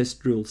and the test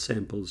drill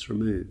samples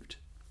removed.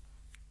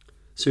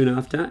 Soon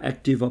after,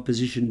 active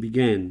opposition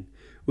began,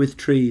 with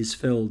trees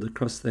felled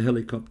across the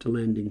helicopter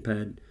landing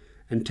pad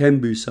and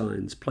tambu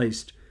signs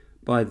placed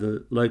by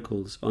the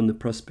locals on the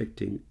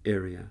prospecting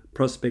area.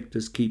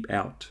 Prospectors keep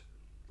out.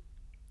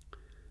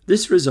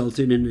 This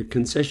resulted in a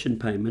concession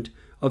payment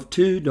of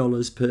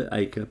 $2 per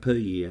acre per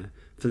year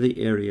for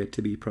the area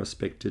to be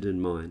prospected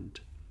and mined.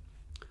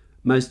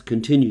 Most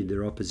continued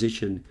their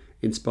opposition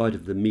in spite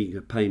of the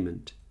meagre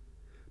payment.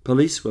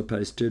 Police were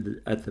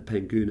posted at the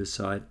Panguna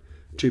site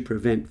to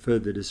prevent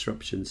further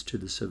disruptions to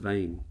the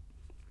surveying.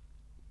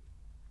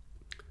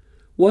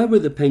 Why were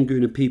the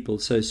Panguna people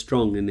so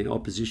strong in their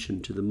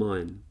opposition to the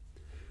mine?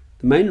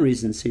 The main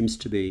reason seems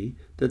to be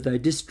that they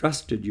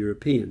distrusted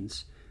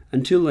Europeans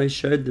until they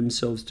showed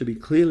themselves to be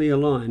clearly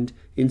aligned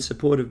in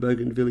support of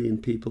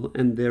Bougainvillean people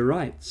and their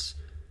rights,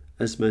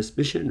 as most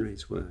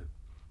missionaries were.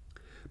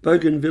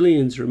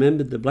 Bougainvilleans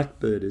remembered the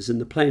blackbirders and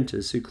the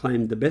planters who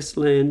claimed the best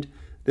land,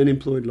 then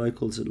employed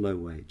locals at low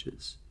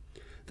wages.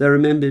 They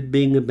remembered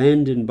being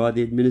abandoned by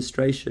the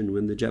administration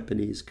when the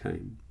Japanese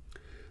came.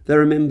 They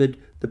remembered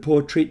the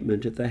poor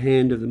treatment at the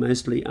hand of the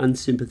mostly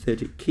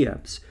unsympathetic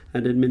Kiaps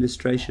and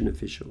administration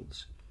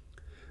officials.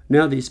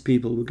 Now these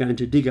people were going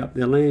to dig up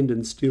their land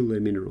and steal their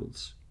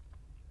minerals.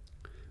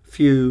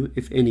 Few,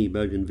 if any,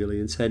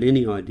 Bougainvilleans had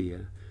any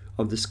idea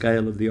of the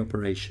scale of the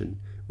operation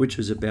which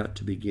was about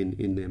to begin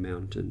in their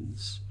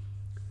mountains.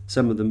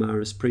 Some of the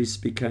Maris priests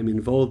became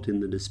involved in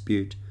the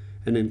dispute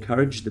and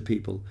encouraged the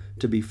people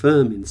to be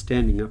firm in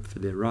standing up for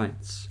their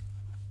rights.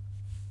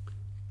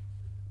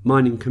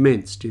 Mining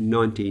commenced in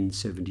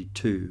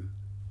 1972.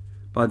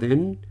 By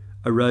then,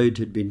 a road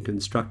had been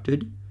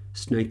constructed,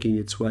 snaking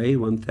its way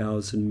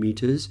 1,000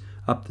 metres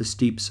up the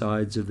steep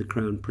sides of the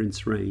Crown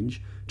Prince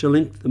Range to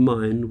link the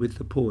mine with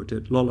the port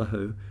at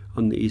Lolaho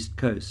on the east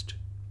coast.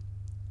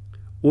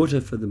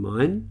 Water for the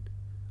mine,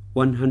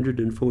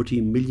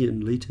 140 million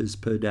litres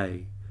per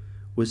day,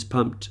 was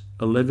pumped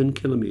 11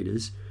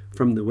 kilometres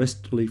from the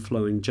westerly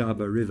flowing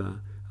Jaba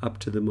River up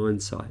to the mine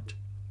site.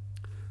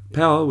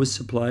 Power was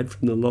supplied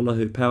from the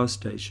Lolaho power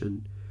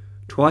station,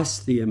 twice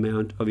the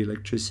amount of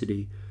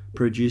electricity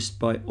produced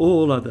by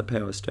all other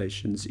power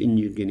stations in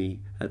New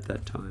Guinea at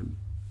that time.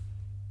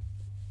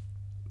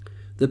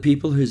 The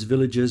people whose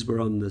villages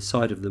were on the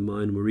site of the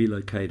mine were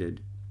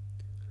relocated.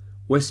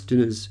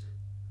 Westerners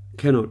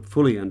cannot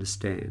fully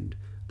understand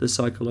the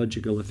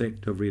psychological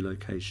effect of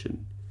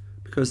relocation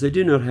because they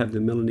do not have the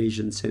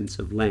Melanesian sense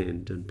of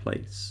land and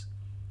place.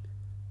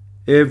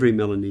 Every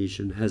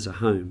Melanesian has a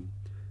home,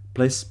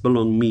 place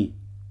belong me.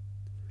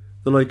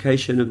 The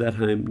location of that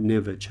home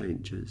never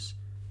changes.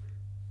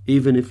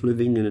 Even if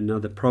living in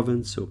another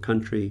province or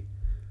country,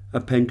 a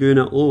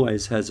Panguna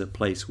always has a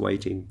place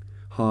waiting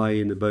high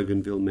in the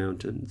Bougainville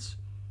Mountains.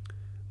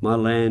 My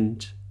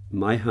land,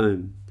 my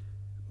home,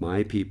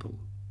 my people.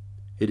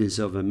 It is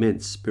of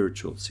immense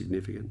spiritual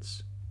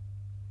significance.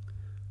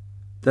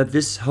 That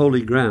this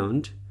holy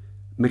ground,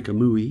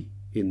 Mekamui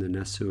in the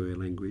Nassoi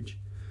language,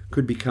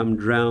 could become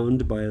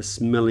drowned by a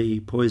smelly,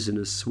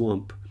 poisonous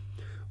swamp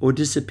or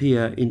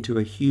disappear into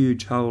a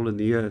huge hole in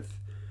the earth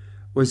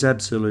was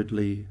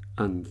absolutely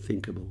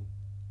unthinkable.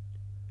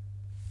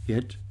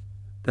 Yet,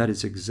 that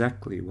is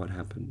exactly what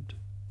happened.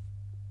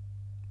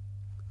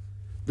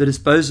 The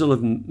disposal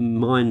of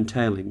mine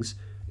tailings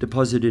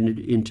deposited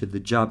into the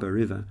Jaba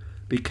River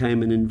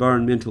became an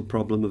environmental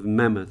problem of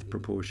mammoth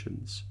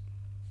proportions.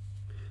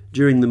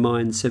 During the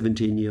mine's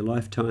 17-year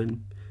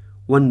lifetime,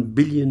 1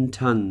 billion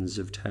tonnes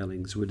of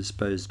tailings were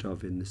disposed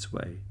of in this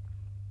way.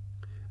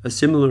 A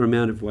similar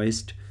amount of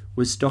waste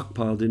was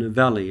stockpiled in a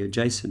valley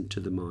adjacent to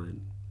the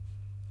mine.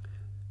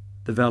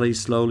 The valley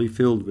slowly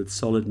filled with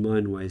solid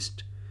mine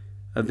waste,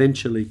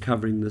 eventually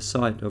covering the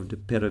site of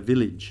Depera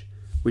village,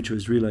 which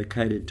was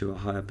relocated to a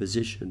higher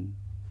position.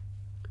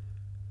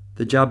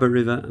 The Jaba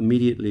River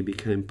immediately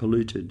became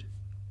polluted.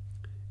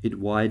 It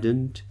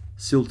widened,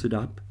 silted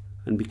up,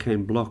 and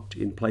became blocked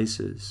in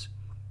places.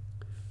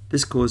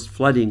 This caused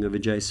flooding of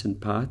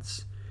adjacent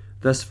parts,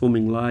 thus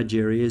forming large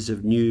areas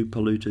of new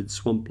polluted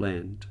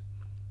swampland.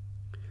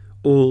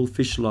 All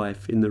fish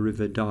life in the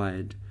river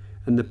died,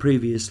 and the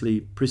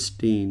previously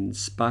pristine,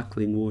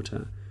 sparkling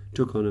water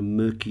took on a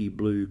murky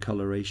blue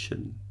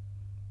coloration.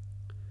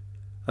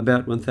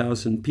 About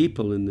 1,000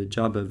 people in the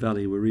Jaba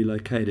Valley were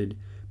relocated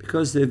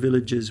because their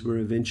villages were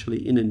eventually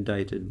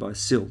inundated by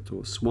silt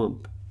or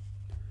swamp.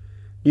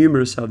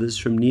 Numerous others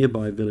from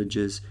nearby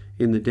villages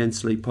in the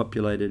densely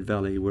populated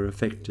valley were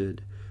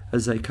affected,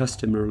 as they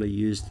customarily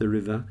used the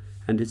river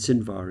and its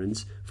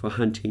environs for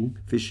hunting,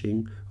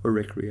 fishing, or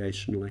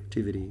recreational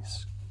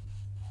activities.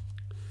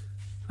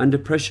 Under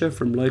pressure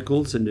from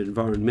locals and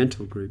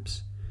environmental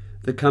groups,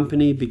 the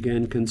company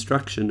began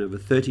construction of a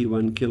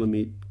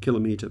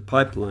 31-kilometre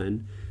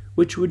pipeline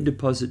which would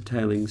deposit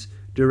tailings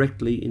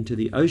directly into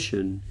the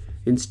ocean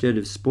instead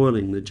of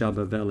spoiling the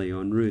Jaba Valley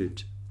en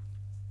route.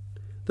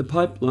 The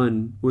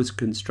pipeline was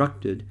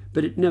constructed,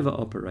 but it never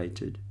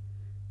operated.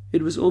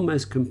 It was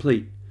almost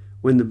complete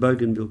when the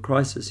Bougainville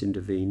crisis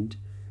intervened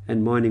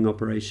and mining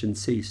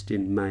operations ceased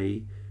in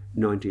May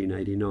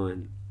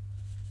 1989.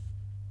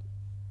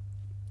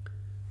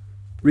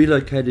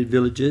 Relocated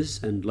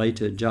villagers and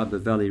later Jaba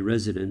Valley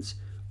residents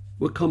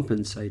were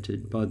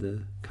compensated by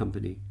the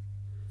company.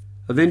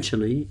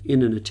 Eventually,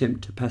 in an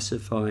attempt to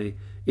pacify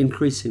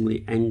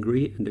increasingly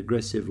angry and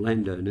aggressive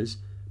landowners,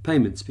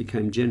 payments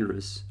became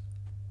generous.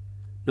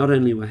 Not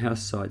only were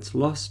house sites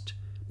lost,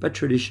 but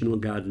traditional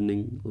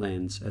gardening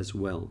lands as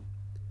well.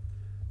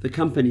 The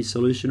company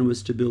solution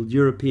was to build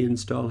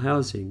European-style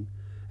housing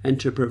and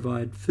to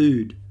provide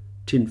food,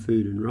 tin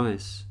food and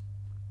rice.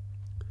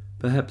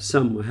 Perhaps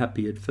some were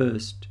happy at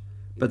first,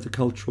 but the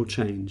cultural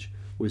change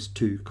was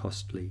too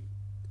costly.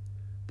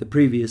 The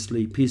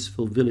previously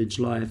peaceful village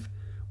life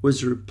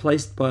was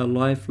replaced by a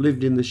life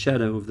lived in the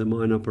shadow of the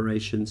mine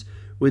operations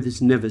with its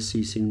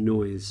never-ceasing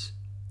noise.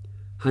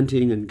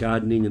 Hunting and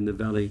gardening in the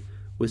valley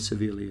were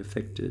severely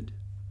affected.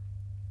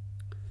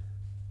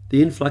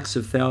 The influx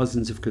of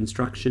thousands of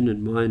construction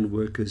and mine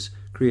workers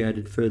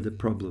created further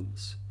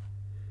problems.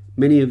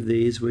 Many of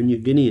these were New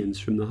Guineans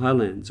from the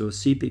highlands or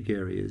Sepik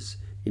areas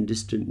in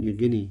distant New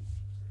Guinea.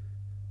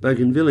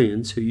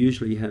 Bougainvilleans, who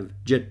usually have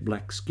jet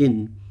black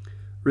skin,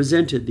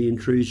 resented the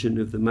intrusion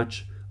of the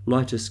much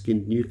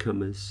lighter-skinned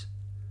newcomers.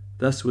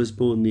 Thus was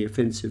born the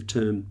offensive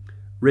term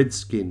red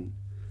skin,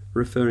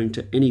 referring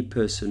to any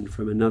person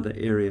from another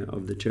area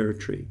of the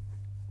territory.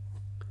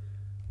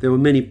 There were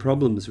many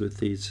problems with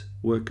these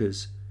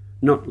workers,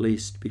 not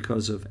least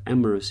because of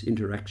amorous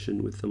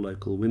interaction with the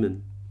local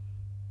women.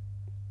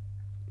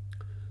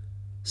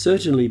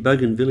 Certainly,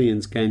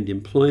 Bougainvilleans gained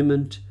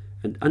employment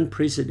and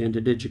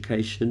unprecedented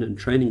education and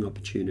training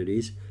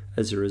opportunities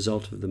as a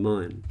result of the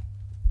mine.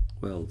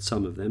 Well,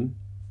 some of them.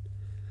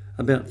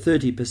 About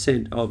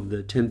 30% of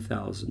the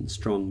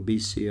 10,000-strong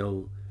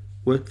BCL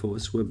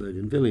workforce were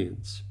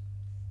Bougainvilleans.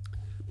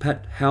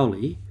 Pat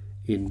Howley,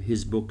 in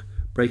his book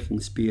Breaking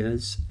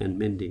Spears and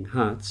Mending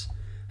Hearts,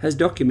 has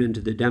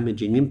documented the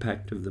damaging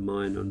impact of the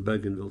mine on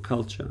Bougainville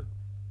culture.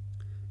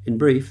 In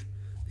brief,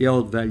 the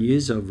old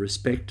values of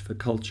respect for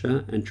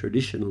culture and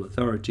traditional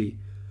authority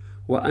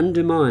were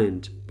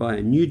undermined by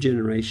a new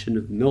generation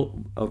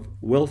of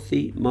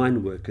wealthy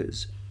mine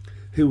workers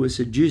who were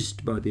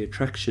seduced by the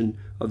attraction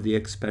of the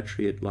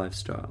expatriate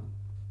lifestyle.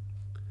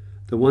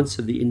 The wants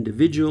of the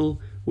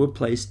individual were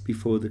placed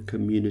before the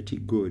community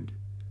good,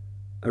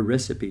 a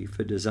recipe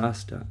for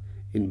disaster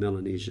in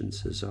Melanesian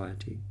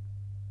society.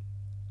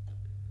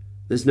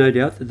 There's no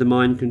doubt that the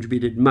mine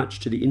contributed much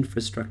to the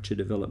infrastructure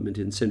development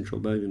in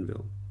central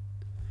Bougainville.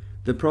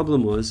 The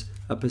problem was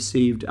a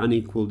perceived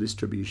unequal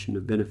distribution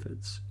of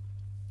benefits.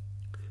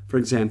 For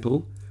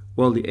example,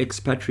 while the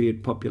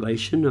expatriate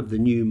population of the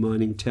new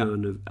mining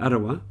town of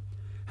Arawa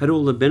had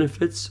all the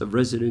benefits of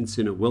residents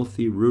in a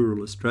wealthy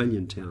rural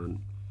Australian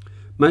town,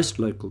 most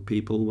local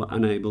people were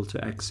unable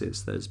to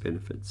access those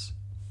benefits.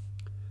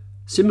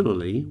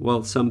 Similarly,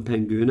 while some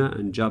Panguna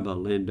and Jaba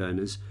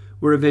landowners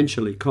were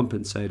eventually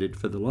compensated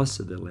for the loss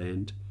of their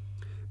land,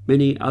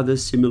 many other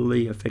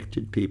similarly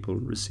affected people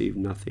received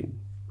nothing.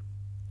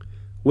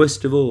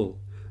 Worst of all,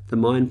 the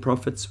mine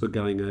profits were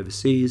going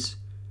overseas,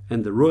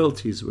 and the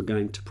royalties were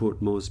going to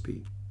Port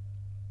Moresby.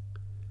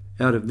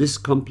 Out of this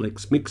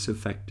complex mix of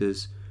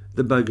factors,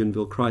 the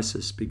Bougainville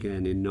crisis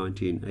began in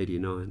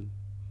 1989.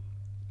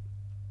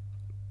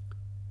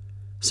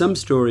 Some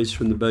stories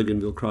from the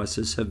Bougainville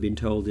crisis have been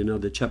told in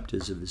other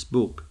chapters of this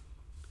book.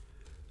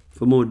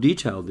 For more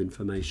detailed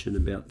information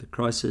about the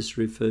crisis,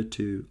 refer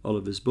to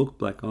Oliver's book,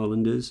 Black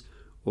Islanders,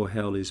 or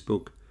Howley's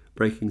book,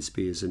 Breaking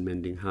Spears and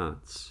Mending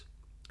Hearts.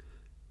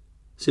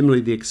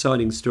 Similarly, the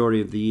exciting story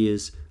of the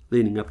years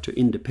leading up to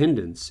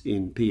independence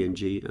in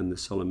PNG and the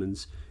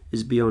Solomons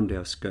is beyond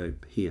our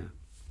scope here.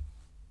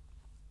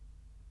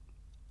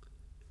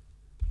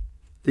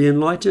 The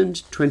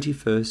enlightened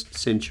 21st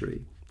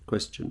century?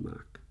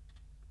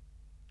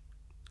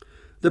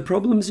 The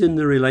problems in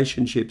the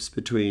relationships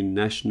between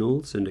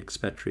nationals and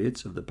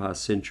expatriates of the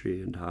past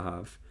century and a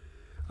half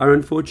are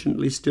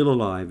unfortunately still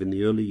alive in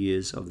the early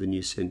years of the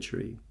new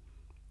century.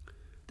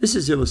 This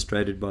is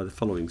illustrated by the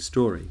following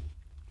story.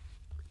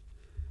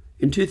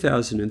 In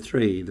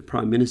 2003, the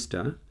Prime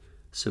Minister,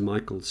 Sir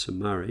Michael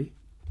Somare,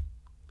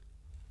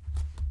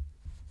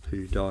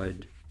 who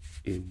died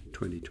in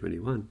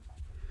 2021,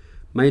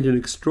 made an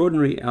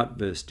extraordinary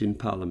outburst in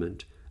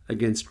Parliament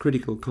against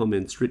critical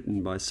comments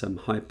written by some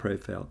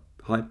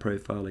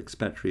high-profile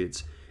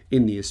expatriates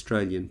in the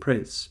Australian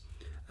press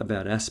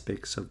about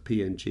aspects of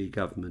PNG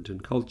government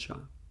and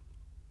culture.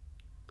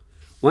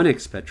 One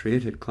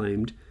expatriate had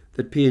claimed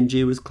that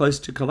PNG was close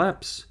to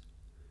collapse.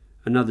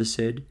 Another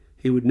said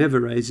he would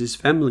never raise his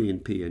family in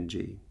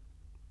PNG.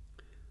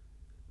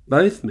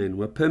 Both men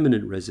were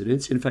permanent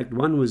residents. In fact,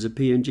 one was a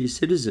PNG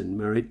citizen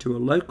married to a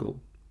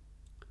local.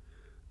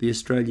 The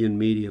Australian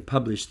media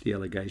published the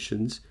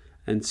allegations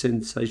and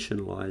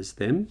sensationalised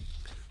them,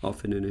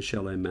 often in a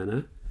shallow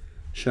manner,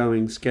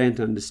 showing scant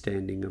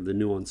understanding of the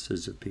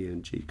nuances of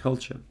PNG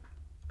culture.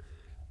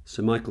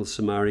 Sir Michael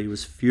Somare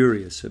was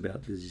furious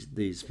about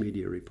these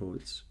media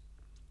reports.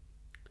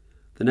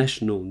 The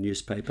National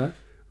newspaper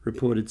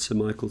reported Sir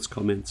Michael's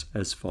comments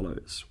as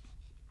follows.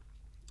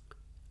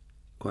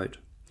 Quote,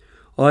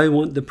 "I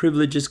want the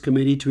Privileges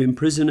Committee to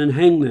imprison and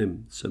hang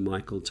them," Sir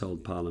Michael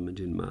told Parliament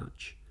in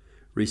March.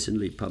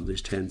 Recently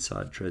published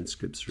Hansard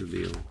transcripts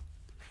reveal.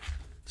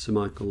 Sir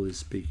Michael is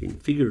speaking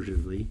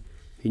figuratively.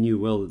 He knew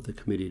well that the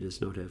committee does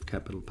not have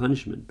capital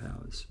punishment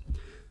powers.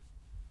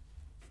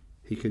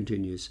 He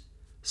continues,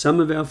 "Some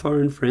of our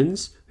foreign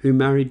friends who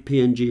married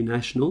PNG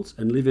nationals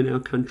and live in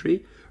our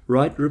country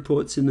write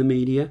reports in the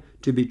media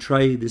to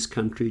betray this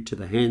country to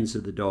the hands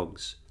of the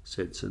dogs,"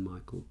 said Sir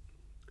Michael.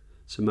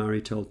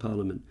 Somare told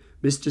Parliament,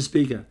 "Mr.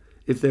 Speaker,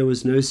 if there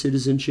was no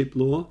citizenship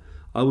law,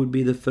 I would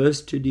be the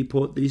first to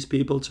deport these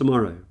people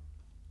tomorrow."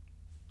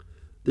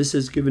 This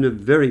has given a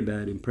very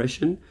bad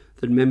impression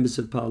that members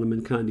of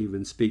Parliament can't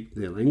even speak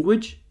their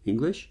language,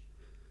 English,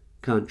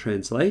 can't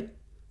translate,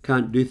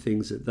 can't do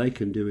things that they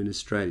can do in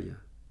Australia.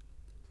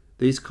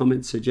 These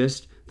comments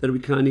suggest that we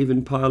can't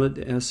even pilot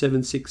our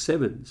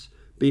 767s,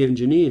 be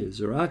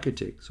engineers or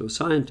architects or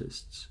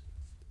scientists.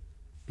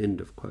 End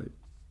of quote.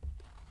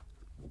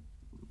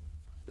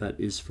 That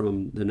is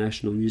from the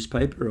National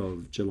newspaper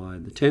of July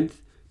the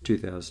 10th,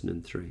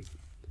 2003.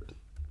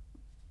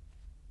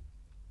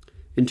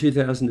 In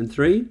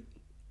 2003,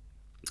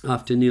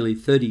 after nearly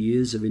 30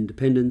 years of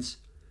independence,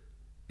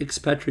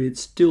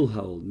 expatriates still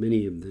hold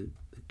many of the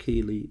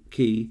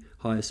key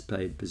highest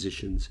paid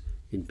positions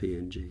in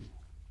PNG.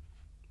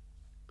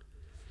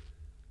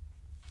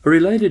 A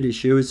related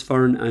issue is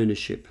foreign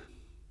ownership,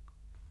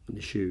 an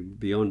issue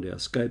beyond our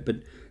scope,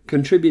 but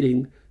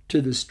contributing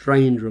to the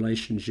strained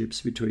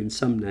relationships between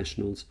some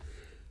nationals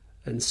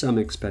and some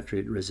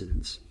expatriate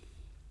residents.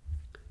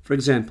 For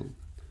example,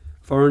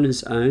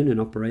 foreigners own and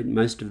operate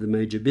most of the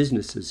major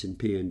businesses in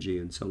PNG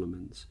and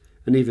Solomons,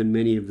 and even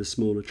many of the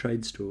smaller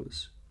trade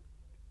stores.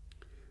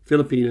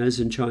 Filipinos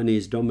and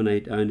Chinese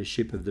dominate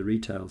ownership of the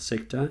retail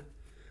sector,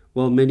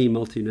 while many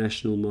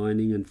multinational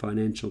mining and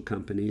financial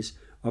companies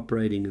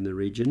operating in the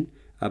region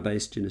are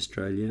based in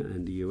Australia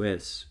and the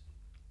US.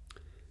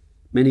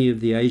 Many of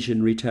the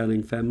Asian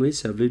retailing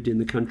families have lived in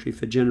the country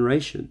for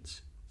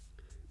generations.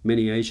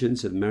 Many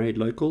Asians have married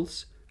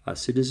locals, are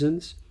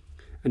citizens,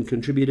 and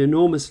contribute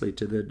enormously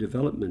to the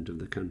development of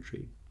the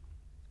country.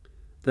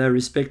 They are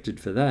respected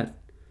for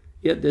that,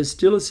 yet there's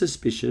still a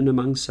suspicion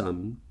among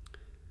some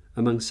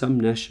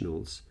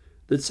nationals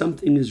that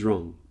something is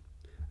wrong,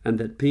 and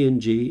that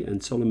PNG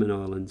and Solomon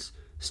Islands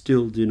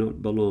still do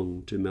not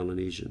belong to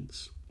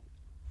Melanesians.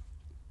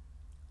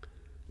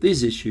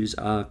 These issues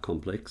are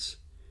complex,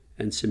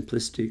 and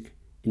simplistic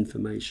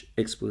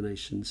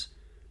explanations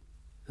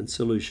and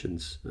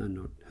solutions are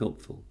not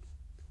helpful.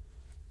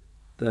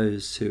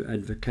 Those who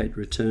advocate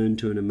return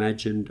to an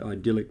imagined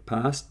idyllic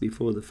past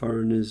before the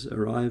foreigners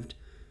arrived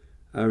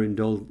are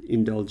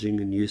indulging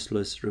in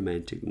useless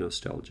romantic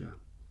nostalgia.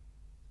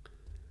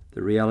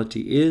 The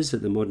reality is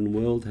that the modern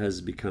world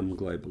has become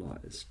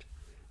globalized,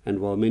 and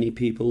while many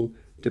people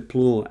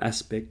deplore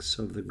aspects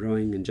of the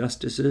growing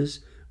injustices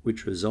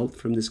which result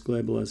from this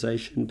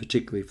globalization,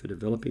 particularly for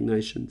developing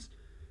nations,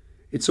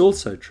 it's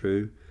also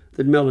true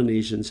that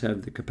Melanesians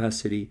have the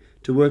capacity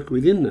to work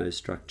within those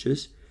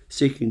structures,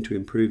 seeking to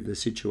improve the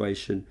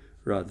situation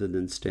rather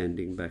than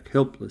standing back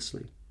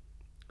helplessly.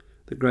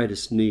 The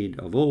greatest need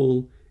of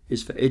all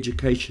is for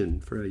education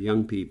for our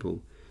young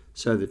people,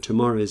 so that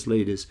tomorrow's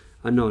leaders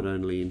are not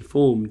only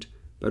informed,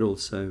 but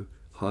also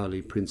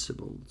highly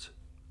principled.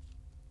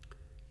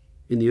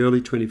 In the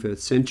early 21st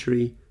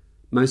century,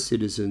 most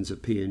citizens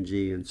of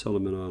PNG and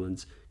Solomon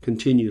Islands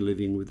continue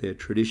living with their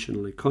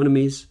traditional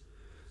economies,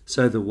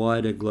 so the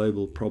wider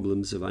global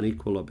problems of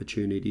unequal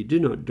opportunity do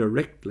not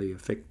directly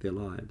affect their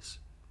lives.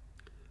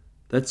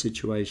 That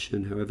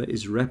situation, however,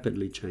 is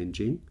rapidly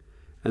changing,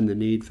 and the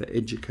need for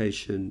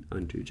education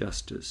unto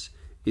justice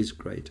is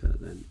greater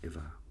than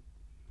ever.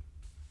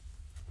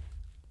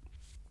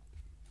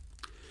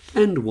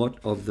 And what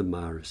of the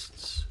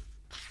Marists?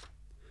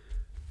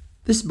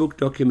 This book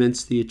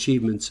documents the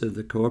achievements of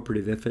the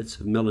cooperative efforts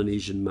of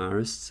Melanesian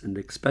Marists and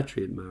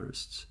expatriate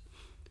Marists.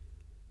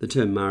 The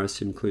term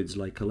Marist includes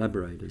lay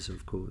collaborators,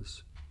 of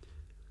course.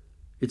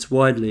 It's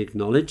widely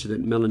acknowledged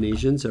that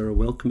Melanesians are a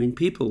welcoming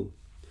people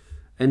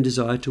and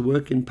desire to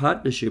work in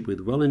partnership with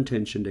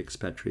well-intentioned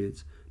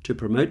expatriates to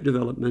promote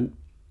development,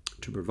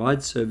 to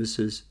provide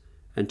services,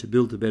 and to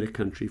build a better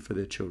country for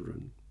their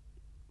children.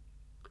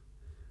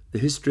 The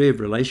history of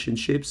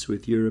relationships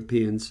with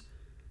Europeans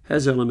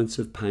has elements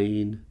of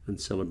pain and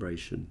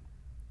celebration.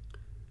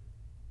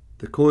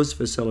 The cause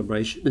for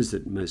celebration is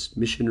that most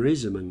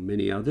missionaries, among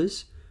many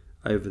others,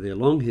 over their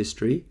long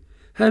history,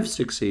 have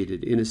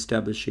succeeded in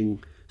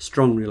establishing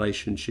strong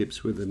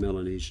relationships with the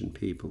Melanesian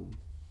people.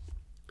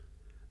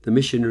 The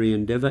missionary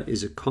endeavour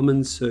is a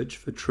common search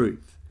for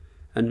truth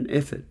and an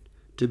effort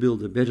to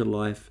build a better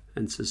life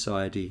and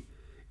society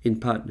in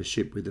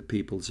partnership with the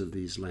peoples of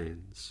these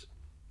lands.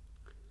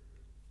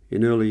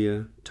 In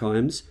earlier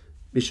times,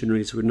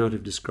 missionaries would not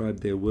have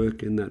described their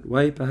work in that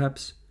way,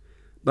 perhaps,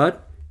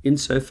 but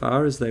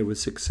insofar as they were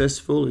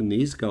successful in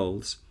these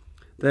goals,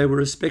 they were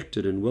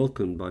respected and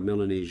welcomed by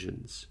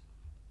Melanesians.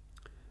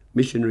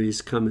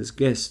 Missionaries come as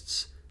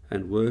guests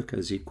and work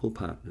as equal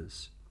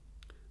partners.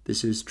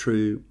 This is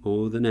true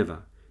more than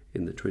ever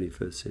in the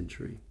 21st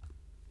century.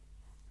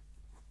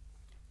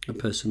 A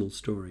personal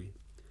story.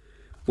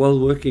 While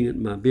working at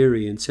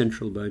Mabiri in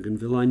central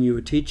Bougainville, I knew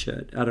a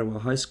teacher at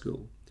Arawa High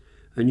School,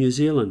 a New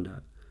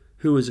Zealander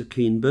who was a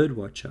keen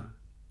birdwatcher.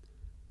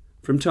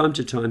 From time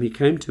to time he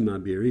came to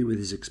Mabiri with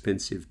his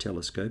expensive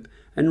telescope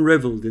and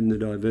revelled in the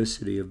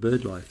diversity of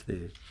bird life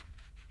there.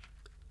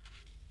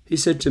 He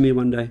said to me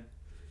one day,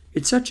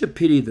 "It's such a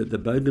pity that the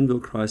Bougainville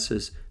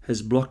crisis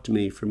has blocked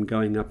me from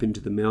going up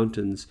into the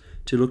mountains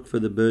to look for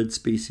the bird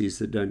species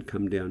that don't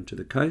come down to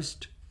the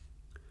coast.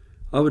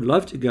 I would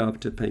love to go up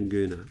to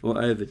Panguna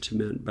or over to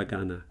Mount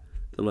Bagana,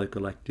 the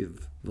local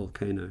active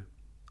volcano.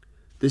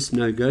 This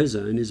no-go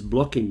zone is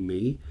blocking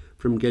me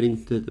from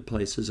getting to the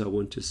places I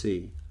want to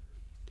see.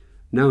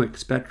 No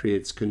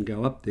expatriates can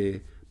go up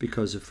there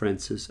because of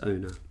Francis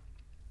Ona."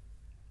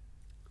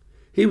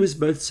 He was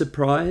both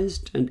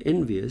surprised and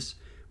envious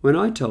when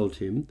I told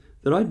him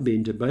that I'd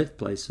been to both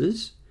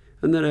places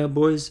and that our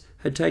boys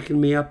had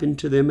taken me up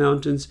into their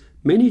mountains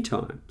many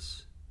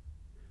times.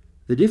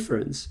 The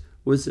difference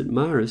was that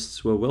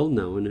Marists were well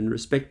known and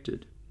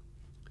respected.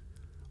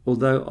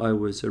 Although I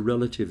was a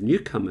relative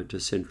newcomer to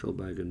central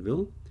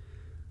Bougainville,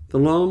 the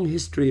long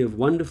history of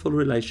wonderful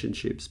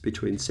relationships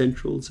between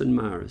Centrals and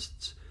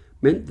Marists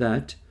meant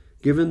that,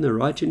 given the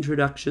right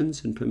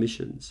introductions and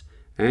permissions,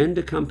 and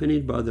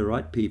accompanied by the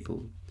right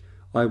people,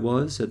 I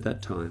was, at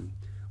that time,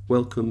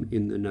 welcome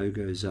in the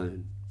no-go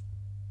zone.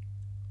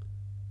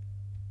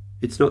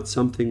 It's not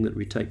something that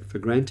we take for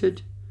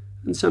granted,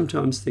 and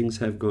sometimes things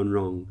have gone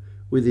wrong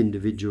with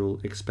individual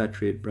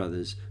expatriate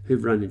brothers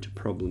who've run into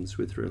problems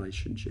with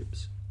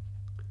relationships.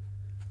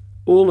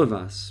 All of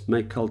us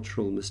make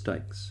cultural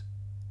mistakes,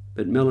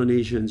 but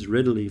Melanesians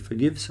readily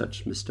forgive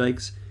such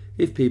mistakes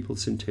if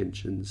people's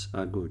intentions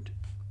are good.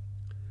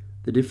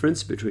 The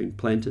difference between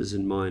planters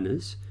and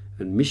miners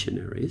and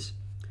missionaries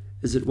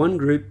is that one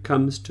group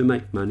comes to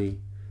make money,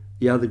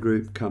 the other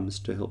group comes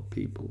to help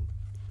people.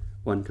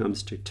 One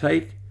comes to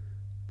take,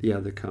 the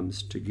other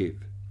comes to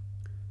give.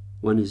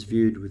 One is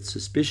viewed with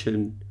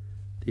suspicion,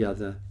 the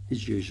other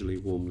is usually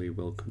warmly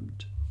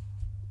welcomed.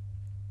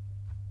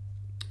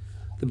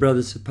 The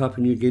brothers of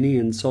Papua New Guinea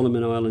and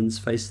Solomon Islands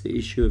face the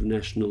issue of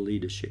national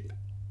leadership.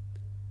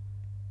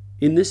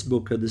 In this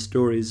book are the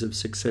stories of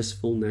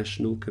successful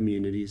national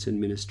communities and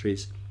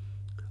ministries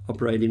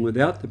operating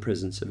without the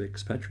presence of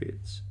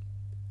expatriates.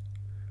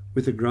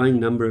 With a growing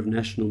number of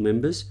national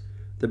members,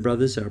 the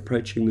brothers are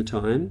approaching the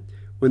time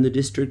when the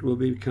district will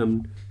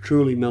become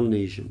truly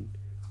Melanesian,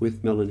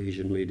 with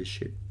Melanesian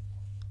leadership.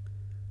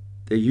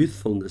 Their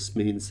youthfulness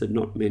means that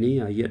not many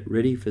are yet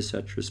ready for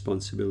such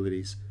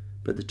responsibilities,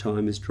 but the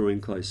time is drawing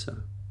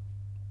closer.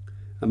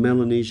 A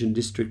Melanesian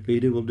district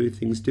leader will do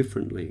things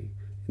differently,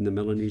 in the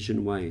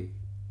Melanesian way.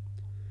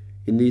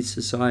 In these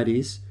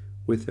societies,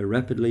 with their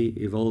rapidly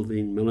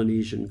evolving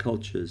Melanesian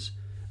cultures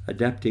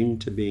adapting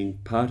to being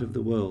part of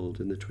the world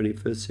in the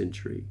 21st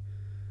century,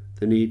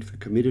 the need for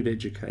committed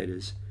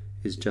educators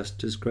is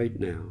just as great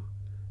now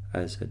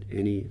as at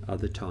any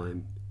other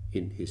time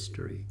in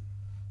history.